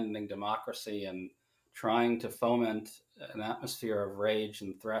and abandoning democracy and trying to foment an atmosphere of rage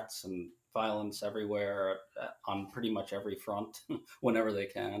and threats and violence everywhere on pretty much every front whenever they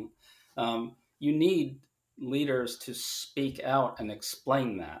can, you need leaders to speak out and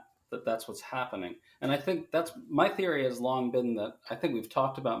explain that's what's happening. And I think that's my theory has long been that I think we've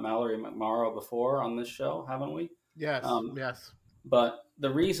talked about Mallory McMorrow before on this show, haven't we? Yes, Um, yes. but the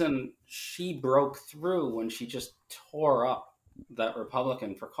reason she broke through when she just tore up that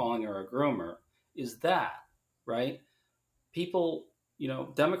Republican for calling her a groomer is that, right? People,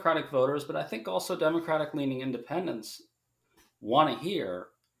 Democratic voters, but I think also Democratic leaning independents want to hear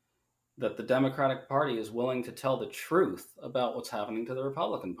that the Democratic Party is willing to tell the truth about what's happening to the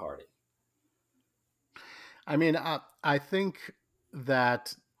Republican Party. I mean, I think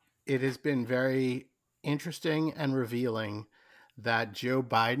that it has been very interesting and revealing that Joe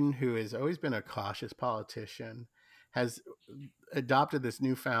Biden, who has always been a cautious politician, has adopted this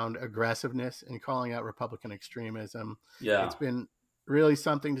newfound aggressiveness in calling out Republican extremism. Yeah. It's been really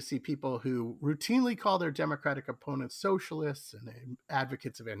something to see people who routinely call their Democratic opponents socialists and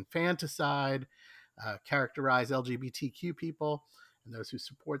advocates of infanticide, characterize LGBTQ people and those who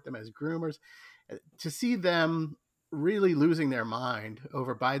support them as groomers, to see them really losing their mind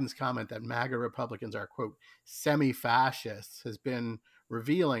over Biden's comment that MAGA Republicans are, quote, semi-fascists has been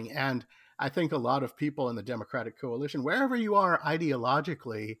revealing. And I think a lot of people in the Democratic coalition, wherever you are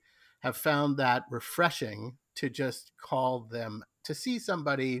ideologically, have found that refreshing to just call them, to see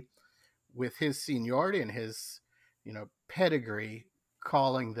somebody with his seniority and his, pedigree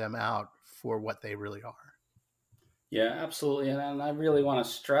calling them out for what they really are. Yeah, absolutely. And I really want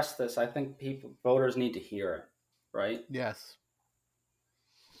to stress this. I think voters need to hear it, right? Yes.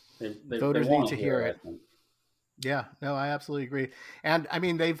 They Voters need want to to hear hear it, it. I think. Yeah, no, I absolutely agree. And I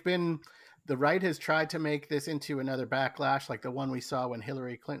mean, the right has tried to make this into another backlash, like the one we saw when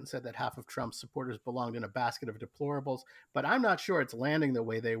Hillary Clinton said that half of Trump's supporters belonged in a basket of deplorables. But I'm not sure it's landing the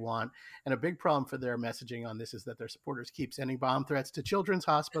way they want. And a big problem for their messaging on this is that their supporters keep sending bomb threats to children's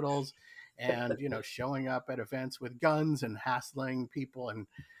hospitals and, showing up at events with guns and hassling people and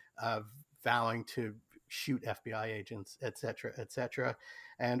vowing to shoot FBI agents, et cetera, et cetera.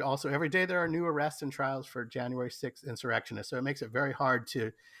 And also every day there are new arrests and trials for January 6th insurrectionists. So it makes it very hard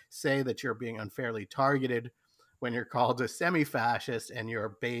to say that you're being unfairly targeted when you're called a semi-fascist and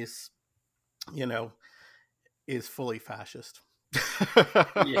your base, is fully fascist.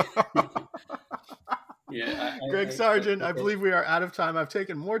 Yeah. Yeah, Greg Sargent, I believe we are out of time. I've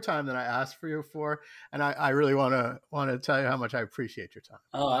taken more time than I asked for you for, and I really want to tell you how much I appreciate your time.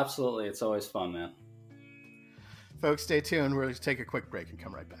 Oh, absolutely. It's always fun, man. Folks, stay tuned. We're going to take a quick break and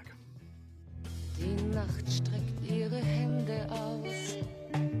come right back. Die Nacht streckt ihre Hände aus,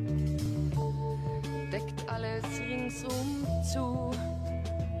 deckt alles ringsum zu.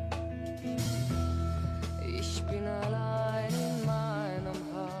 Ich bin allein in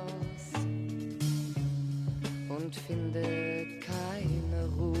meinem Haus und finde keine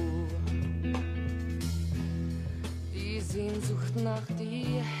Ruhe. Die Sehnsucht nach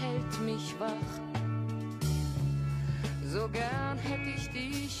dir hält mich wach. So gern hätte ich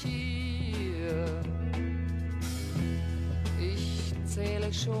dich hier. Ich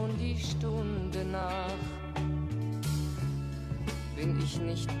zähle schon die Stunde nach. Bin ich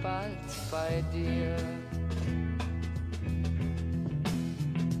nicht bald bei dir?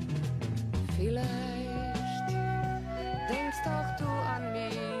 Vielleicht denkst auch du an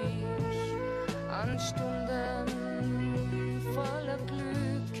mich, an Stunden voller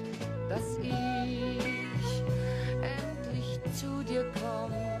Glück, dass ich zu dir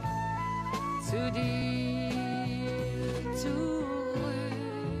komm, zu dir zurück.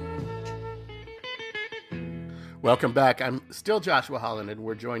 Welcome back. I'm still Joshua Holland, and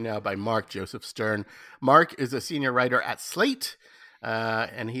we're joined now by Mark Joseph Stern. Mark is a senior writer at Slate,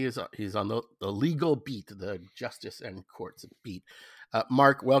 and he's on the legal beat, the justice and courts beat.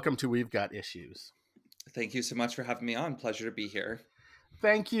 Mark, welcome to We've Got Issues. Thank you so much for having me on. Pleasure to be here.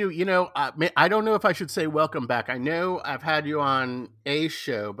 Thank you. I don't know if I should say welcome back. I know I've had you on a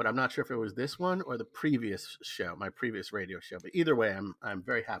show, but I'm not sure if it was this one or the previous show, my previous radio show. But either way, I'm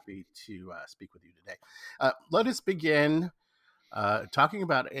very happy to speak with you today. Let us begin talking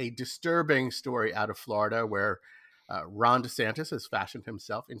about a disturbing story out of Florida where Ron DeSantis has fashioned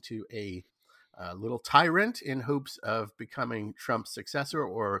himself into a little tyrant in hopes of becoming Trump's successor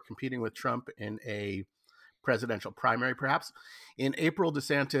or competing with Trump in a presidential primary, perhaps. In April,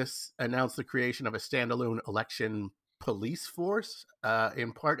 DeSantis announced the creation of a standalone election police force,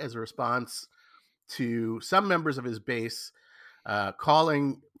 in part as a response to some members of his base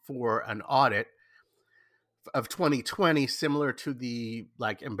calling for an audit of 2020, similar to the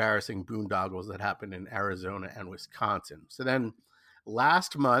embarrassing boondoggles that happened in Arizona and Wisconsin. So then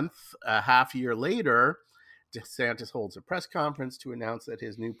last month, a half year later, DeSantis holds a press conference to announce that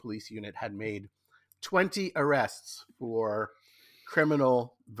his new police unit had made 20 arrests for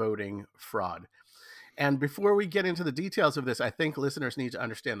criminal voting fraud. And before we get into the details of this, I think listeners need to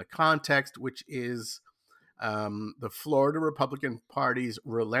understand the context, which is the Florida Republican Party's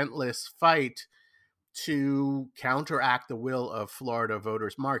relentless fight to counteract the will of Florida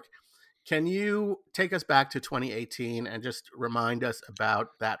voters. Mark, can you take us back to 2018 and just remind us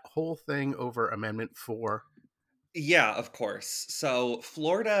about that whole thing over Amendment 4? Yeah, of course. So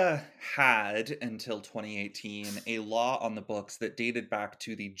Florida had until 2018 a law on the books that dated back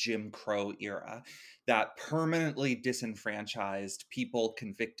to the Jim Crow era that permanently disenfranchised people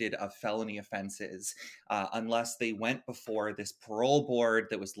convicted of felony offenses unless they went before this parole board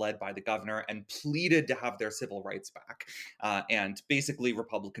that was led by the governor and pleaded to have their civil rights back. And basically,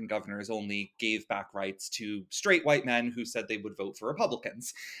 Republican governors only gave back rights to straight white men who said they would vote for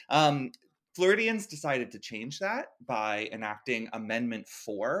Republicans. Floridians decided to change that by enacting Amendment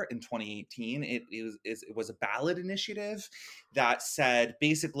 4 in 2018. It was a ballot initiative that said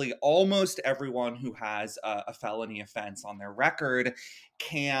basically almost everyone who has a felony offense on their record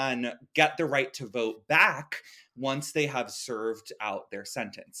can get the right to vote back once they have served out their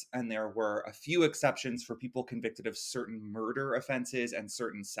sentence. And there were a few exceptions for people convicted of certain murder offenses and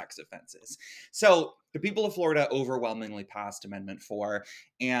certain sex offenses. So the people of Florida overwhelmingly passed Amendment 4,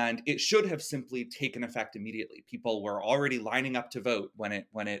 and it should have simply taken effect immediately. People were already lining up to vote when it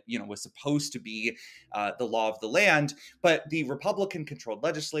was supposed to be the law of the land. But the Republican-controlled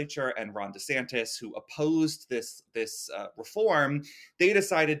legislature and Ron DeSantis, who opposed this reform, they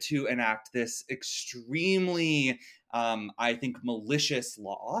decided to enact this extremely, I think, malicious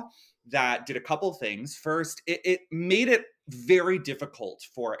law that did a couple things. First, it made it very difficult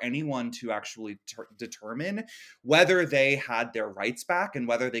for anyone to actually determine whether they had their rights back and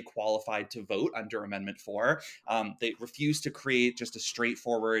whether they qualified to vote under Amendment 4. They refused to create just a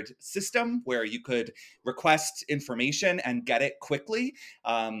straightforward system where you could request information and get it quickly.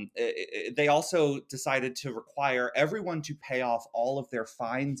 They also decided to require everyone to pay off all of their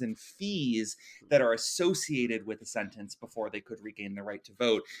fines and fees that are associated with a sentence before they could regain the right to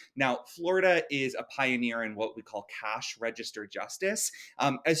vote. Now, Florida is a pioneer in what we call cash register justice.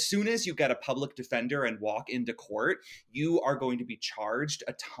 As soon as you get a public defender and walk into court, you are going to be charged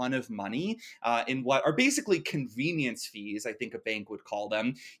a ton of money in what are basically convenience fees, I think a bank would call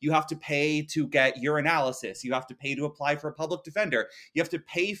them. You have to pay to get urinalysis. You have to pay to apply for a public defender. You have to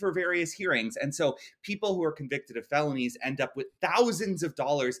pay for various hearings. And so people who are convicted of felonies end up with thousands of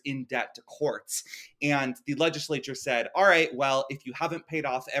dollars in debt to courts. And the legislature said, all right, well, if you haven't paid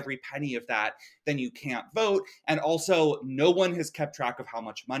off every penny of that, then you can't vote. And also, no one has kept track of how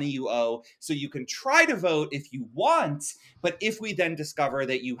much money you owe. So you can try to vote if you want, but if we then discover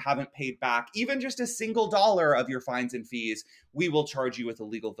that you haven't paid back even just a single dollar of your fines and fees, we will charge you with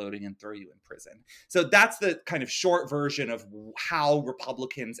illegal voting and throw you in prison. So that's the kind of short version of how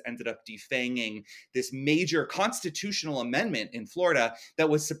Republicans ended up defanging this major constitutional amendment in Florida that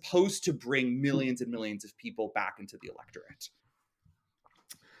was supposed to bring millions and millions of people back into the electorate.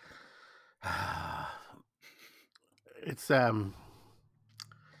 It's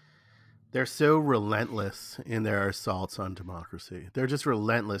they're so relentless in their assaults on democracy. They're just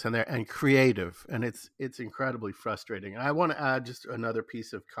relentless and creative, and it's incredibly frustrating. I want to add just another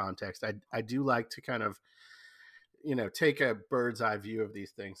piece of context. I do like to kind of take a bird's eye view of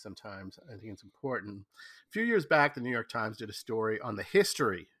these things sometimes. I think it's important. A few years back, the New York Times did a story on the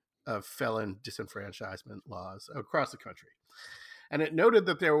history of felon disenfranchisement laws across the country. And it noted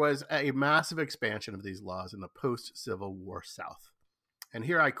that there was a massive expansion of these laws in the post-Civil War South. And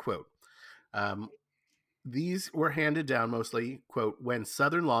here I quote, these were handed down mostly, quote, when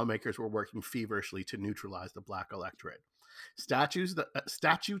Southern lawmakers were working feverishly to neutralize the black electorate. statutes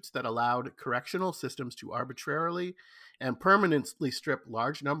that allowed correctional systems to arbitrarily and permanently strip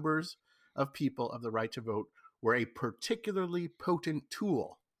large numbers of people of the right to vote were a particularly potent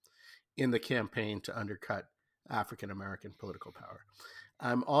tool in the campaign to undercut African American political power.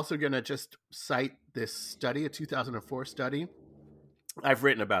 I'm also going to just cite this study, a 2004 study. I've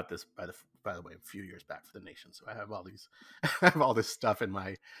written about this, by the way, a few years back for The Nation, so I have all this stuff in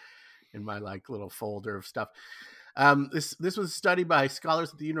my like little folder of stuff. This was a study by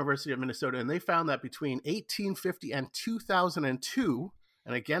scholars at the University of Minnesota, and they found that between 1850 and 2002,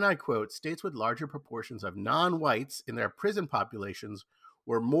 and again I quote, states with larger proportions of non-whites in their prison populations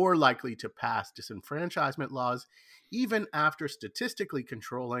were more likely to pass disenfranchisement laws, even after statistically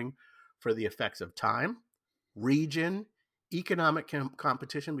controlling for the effects of time, region, economic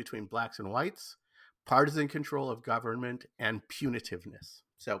competition between blacks and whites, partisan control of government, and punitiveness.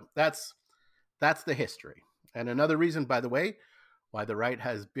 So that's the history. And another reason, by the way, why the right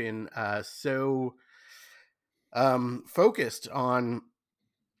has been so focused on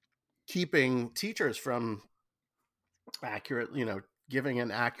keeping teachers from accurate, giving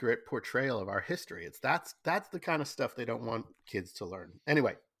an accurate portrayal of our history. That's the kind of stuff they don't want kids to learn.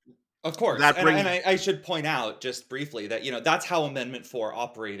 Anyway. Of course. And I should point out just briefly that, that's how Amendment 4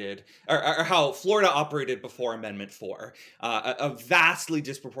 operated, or how Florida operated before Amendment 4. A vastly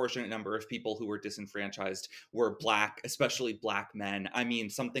disproportionate number of people who were disenfranchised were Black, especially Black men. I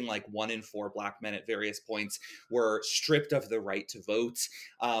mean, something like 1 in 4 Black men at various points were stripped of the right to vote.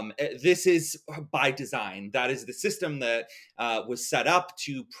 This is by design. That is the system that was set up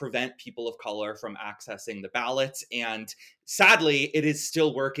to prevent people of color from accessing the ballot. And sadly, it is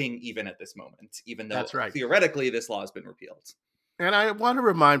still working even at this moment, even though theoretically this law has been repealed. And I want to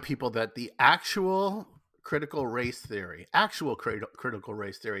remind people that the actual critical race theory,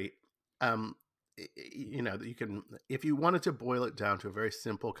 you can, if you wanted to boil it down to a very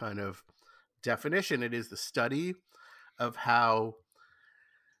simple kind of definition, it is the study of how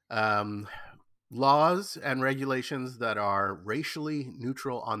laws and regulations that are racially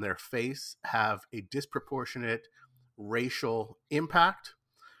neutral on their face have a disproportionate racial impact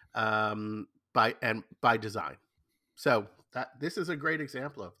by design. So this is a great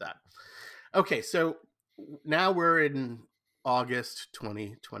example of that. Okay, so now we're in August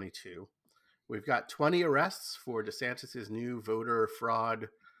 2022. We've got 20 arrests for DeSantis's new voter fraud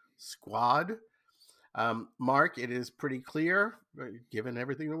squad. Mark, it is pretty clear, given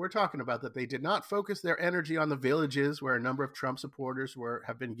everything that we're talking about, that they did not focus their energy on the villages where a number of Trump supporters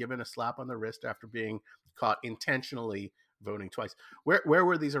have been given a slap on the wrist after being caught intentionally voting twice. Where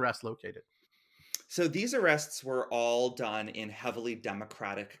were these arrests located? So these arrests were all done in heavily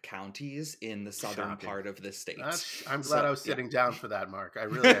Democratic counties in the southern part of the state. I'm glad I was sitting down for that, Mark. I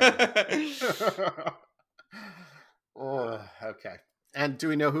really am. Okay. And do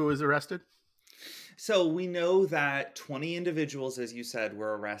we know who was arrested? So we know that 20 individuals, as you said,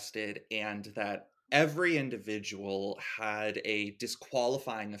 were arrested, and that every individual had a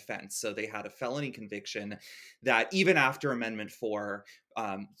disqualifying offense. So they had a felony conviction that even after Amendment 4,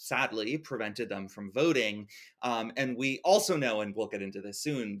 sadly, prevented them from voting. And we also know, and we'll get into this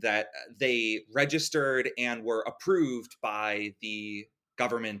soon, that they registered and were approved by the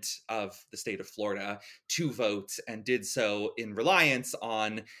government of the state of Florida to vote, and did so in reliance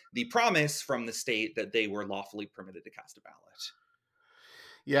on the promise from the state that they were lawfully permitted to cast a ballot.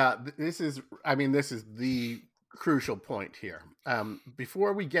 Yeah, this is the crucial point here.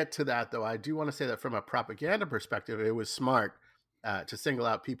 Before we get to that, though, I do want to say that from a propaganda perspective, it was smart to single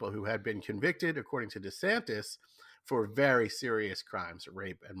out people who had been convicted, according to DeSantis, for very serious crimes,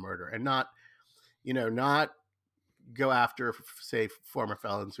 rape and murder, and not go after, say, former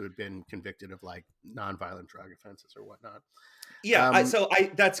felons who had been convicted of like nonviolent drug offenses or whatnot. Yeah, so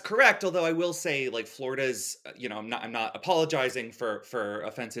that's correct. Although I will say, like, Florida's, I'm not apologizing for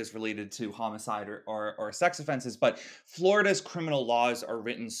offenses related to homicide or sex offenses, but Florida's criminal laws are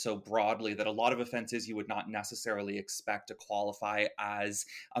written so broadly that a lot of offenses you would not necessarily expect to qualify as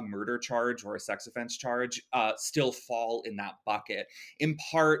a murder charge or a sex offense charge still fall in that bucket. In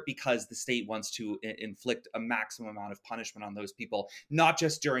part because the state wants to inflict a maximum amount of punishment on those people, not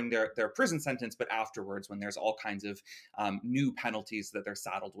just during their prison sentence, but afterwards when there's all kinds of new penalties that they're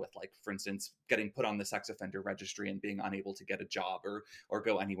saddled with, like, for instance, getting put on the sex offender registry and being unable to get a job or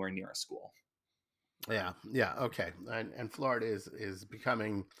go anywhere near a school. Yeah, okay. And Florida is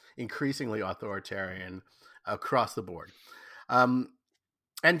becoming increasingly authoritarian across the board. And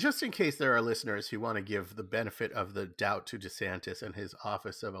just in case there are listeners who want to give the benefit of the doubt to DeSantis and his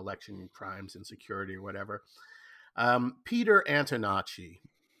Office of Election Crimes and Security or whatever, Peter Antonacci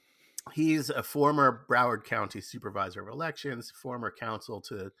He's a former Broward County Supervisor of Elections, former counsel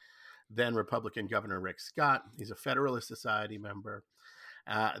to then Republican Governor Rick Scott. He's a Federalist Society member.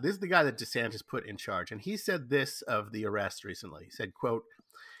 This is the guy that DeSantis put in charge. And he said this of the arrest recently. He said, quote,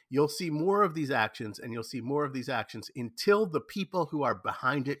 "You'll see more of these actions, and you'll see more of these actions until the people who are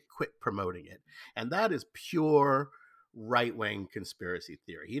behind it quit promoting it." And that is pure right-wing conspiracy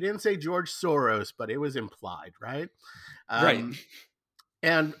theory. He didn't say George Soros, but it was implied, right? Right.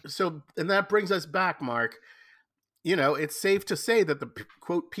 And that brings us back, Mark. It's safe to say that the,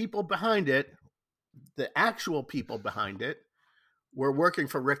 quote, people behind it, the actual people behind it, were working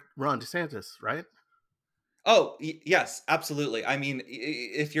for Ron DeSantis, right? Oh, yes, absolutely. I mean,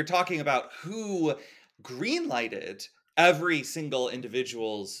 if you're talking about who greenlighted every single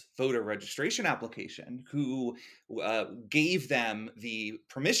individual's voter registration application, who gave them the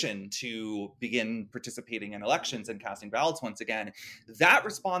permission to begin participating in elections and casting ballots once again, that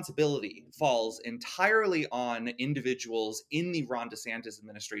responsibility falls entirely on individuals in the Ron DeSantis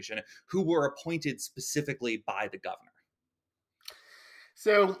administration who were appointed specifically by the governor.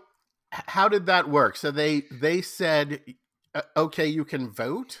 So how did that work? So they said, okay, you can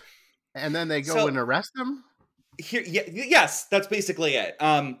vote, and then they go and arrest them? Yes, that's basically it.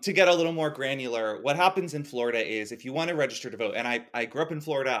 To get a little more granular, what happens in Florida is if you want to register to vote, and I grew up in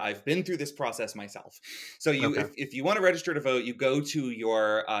Florida, I've been through this process myself. So if you want to register to vote, you go to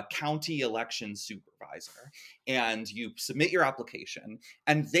your county election supervisor and you submit your application,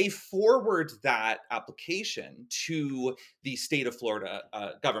 and they forward that application to the state of Florida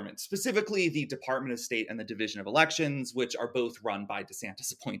government, specifically the Department of State and the Division of Elections, which are both run by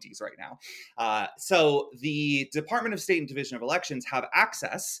DeSantis appointees right now. So the Department of State and Division of Elections have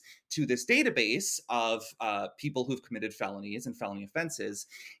access to this database of people who've committed felonies and felony offenses,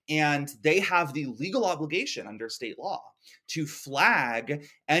 and they have the legal obligation under state law to flag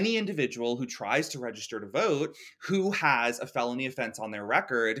any individual who tries to register to vote who has a felony offense on their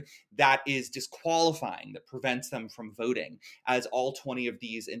record that is disqualifying, that prevents them from voting, as all 20 of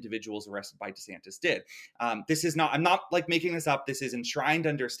these individuals arrested by DeSantis did. This is not, I'm not like making this up. This is enshrined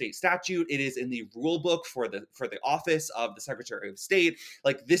under state statute. It is in the rule book for the office of the Secretary of State.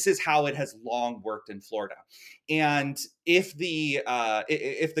 Like, this is how it has long worked in Florida. And if the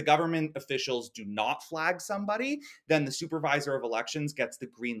government officials do not flag somebody, then the supervisor of elections gets the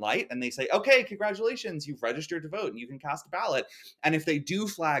green light and they say, okay, congratulations, you've registered to vote and you can cast a ballot. And if they do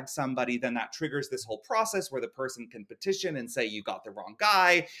flag somebody, then that triggers this whole process where the person can petition and say you got the wrong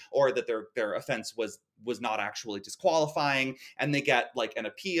guy, or that their offense was not actually disqualifying, and they get like an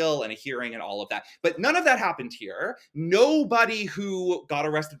appeal and a hearing and all of that. But none of that happened here. Nobody who got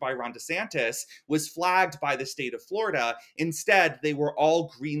arrested by Ron DeSantis was flagged by the state of Florida. Instead, they were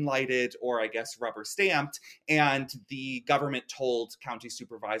all green lighted, or I guess rubber stamped, and the government told county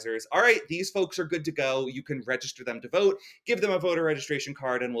supervisors, all right, these folks are good to go. You can register them to vote, give them a voter registration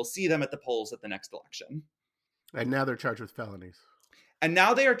card, and we'll see them at the polls at the next election. And now they're charged with felonies. And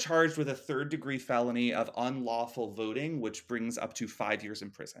now they are charged with a third-degree felony of unlawful voting, which brings up to 5 years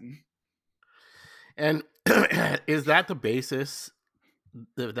in prison. And is that the basis?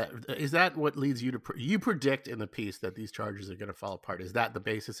 Is that what leads you to you predict in the piece that these charges are going to fall apart? Is that the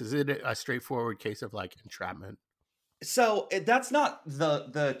basis? Is it a straightforward case of like entrapment? So that's not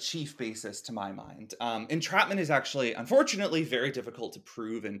the chief basis to my mind. Entrapment is actually, unfortunately, very difficult to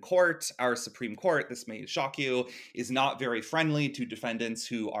prove in court. Our Supreme Court, this may shock you, is not very friendly to defendants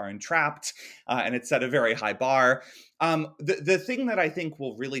who are entrapped, and it's set a very high bar. The thing that I think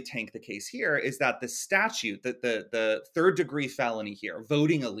will really tank the case here is that the statute, that the third degree felony here,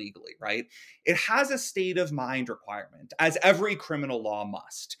 voting illegally, right? It has a state of mind requirement, as every criminal law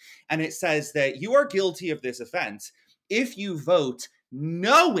must. And it says that you are guilty of this offense if you vote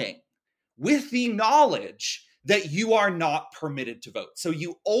knowing, with the knowledge, that you are not permitted to vote. So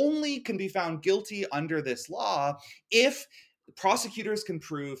you only can be found guilty under this law if prosecutors can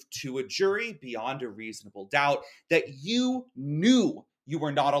prove to a jury beyond a reasonable doubt that you knew you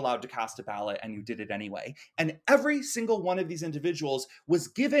were not allowed to cast a ballot and you did it anyway. And every single one of these individuals was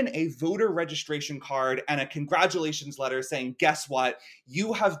given a voter registration card and a congratulations letter saying, guess what?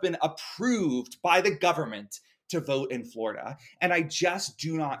 You have been approved by the government to vote in Florida. And I just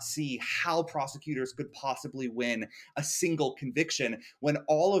do not see how prosecutors could possibly win a single conviction when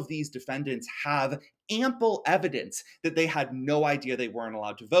all of these defendants have ample evidence that they had no idea they weren't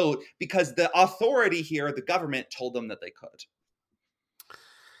allowed to vote because the authority here, the government, told them that they could.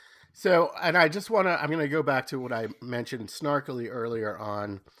 So, and I'm going to go back to what I mentioned snarkily earlier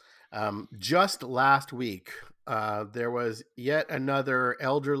on. Just last week, there was yet another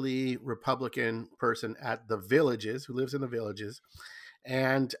elderly Republican person at the Villages, who lives in the Villages,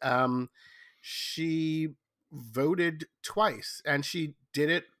 And she voted twice, and she did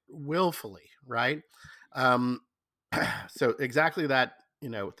it willfully, right? So exactly that,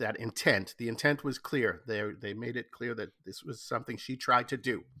 that intent. The intent was clear. They made it clear that this was something she tried to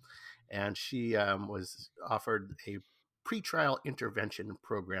do, and she was offered a pretrial intervention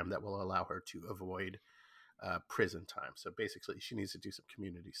program that will allow her to avoid prison time. So basically, she needs to do some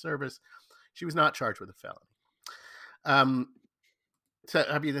community service. She was not charged with a felony. So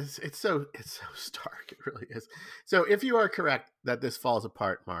I mean, it's so stark. It really is. So if you are correct that this falls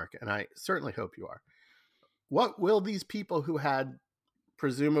apart, Mark, and I certainly hope you are, what will these people who had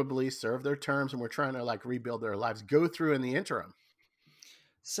presumably served their terms and were trying to rebuild their lives go through in the interim?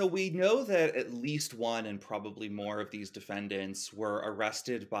 So we know that at least one and probably more of these defendants were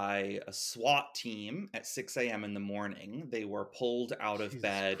arrested by a SWAT team at 6 a.m. in the morning. They were pulled out of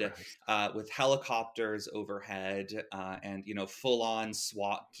bed with helicopters overhead and, full-on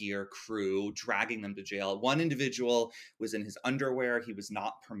SWAT gear crew dragging them to jail. One individual was in his underwear. He was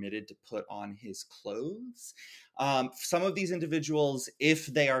not permitted to put on his clothes. Some of these individuals, if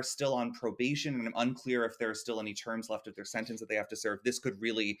they are still on probation, and I'm unclear if there are still any terms left of their sentence that they have to serve, this could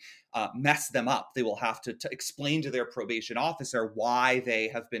really mess them up. They will have to explain to their probation officer why they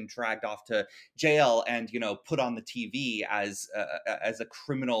have been dragged off to jail and, put on the TV as a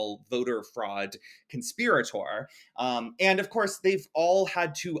criminal voter fraud conspirator. And of course, they've all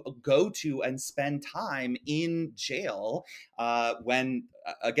had to go to and spend time in jail when,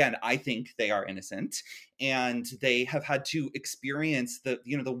 again, I think they are innocent. And they have had to experience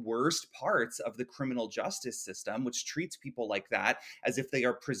the worst parts of the criminal justice system, which treats people like that as if they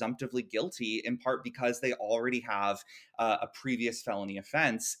are presumptively guilty, in part because they already have a previous felony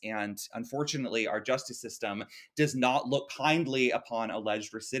offense. And unfortunately, our justice system does not look kindly upon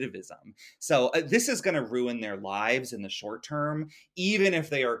alleged recidivism. So this is going to ruin their lives in the short term. Even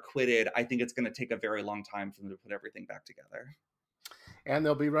if they are acquitted, I think it's going to take a very long time for them to put everything back together. And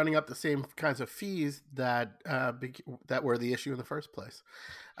they'll be running up the same kinds of fees that were the issue in the first place.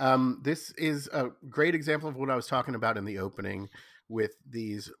 This is a great example of what I was talking about in the opening, with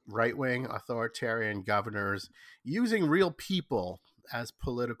these right-wing authoritarian governors using real people as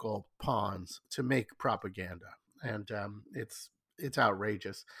political pawns to make propaganda. And it's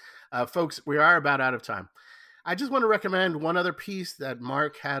outrageous. Folks, we are about out of time. I just want to recommend one other piece that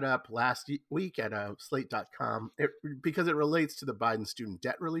Mark had up last week at slate.com because it relates to the Biden student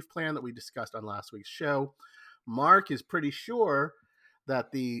debt relief plan that we discussed on last week's show. Mark is pretty sure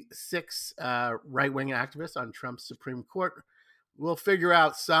that the 6 right-wing activists on Trump's Supreme Court will figure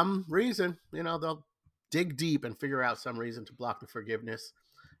out some reason. They'll dig deep and figure out some reason to block the forgiveness.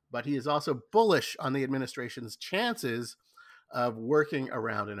 But he is also bullish on the administration's chances of working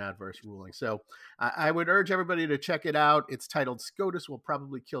around an adverse ruling. So I would urge everybody to check it out. It's titled "SCOTUS Will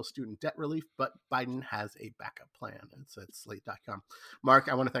Probably Kill Student Debt Relief, but Biden Has a Backup Plan." It's at slate.com. Mark,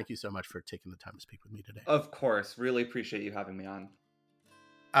 I want to thank you so much for taking the time to speak with me today. Of course. Really appreciate you having me on.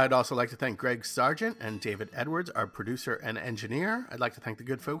 I'd also like to thank Greg Sargent and David Edwards, our producer and engineer. I'd like to thank the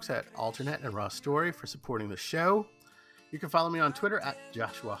good folks at Alternate and Raw Story for supporting the show. You can follow me on Twitter at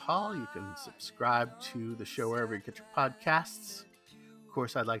Joshua Hall. You can subscribe to the show wherever you get your podcasts. Of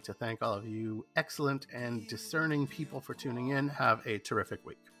course, I'd like to thank all of you excellent and discerning people for tuning in. Have a terrific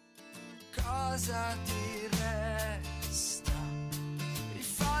week.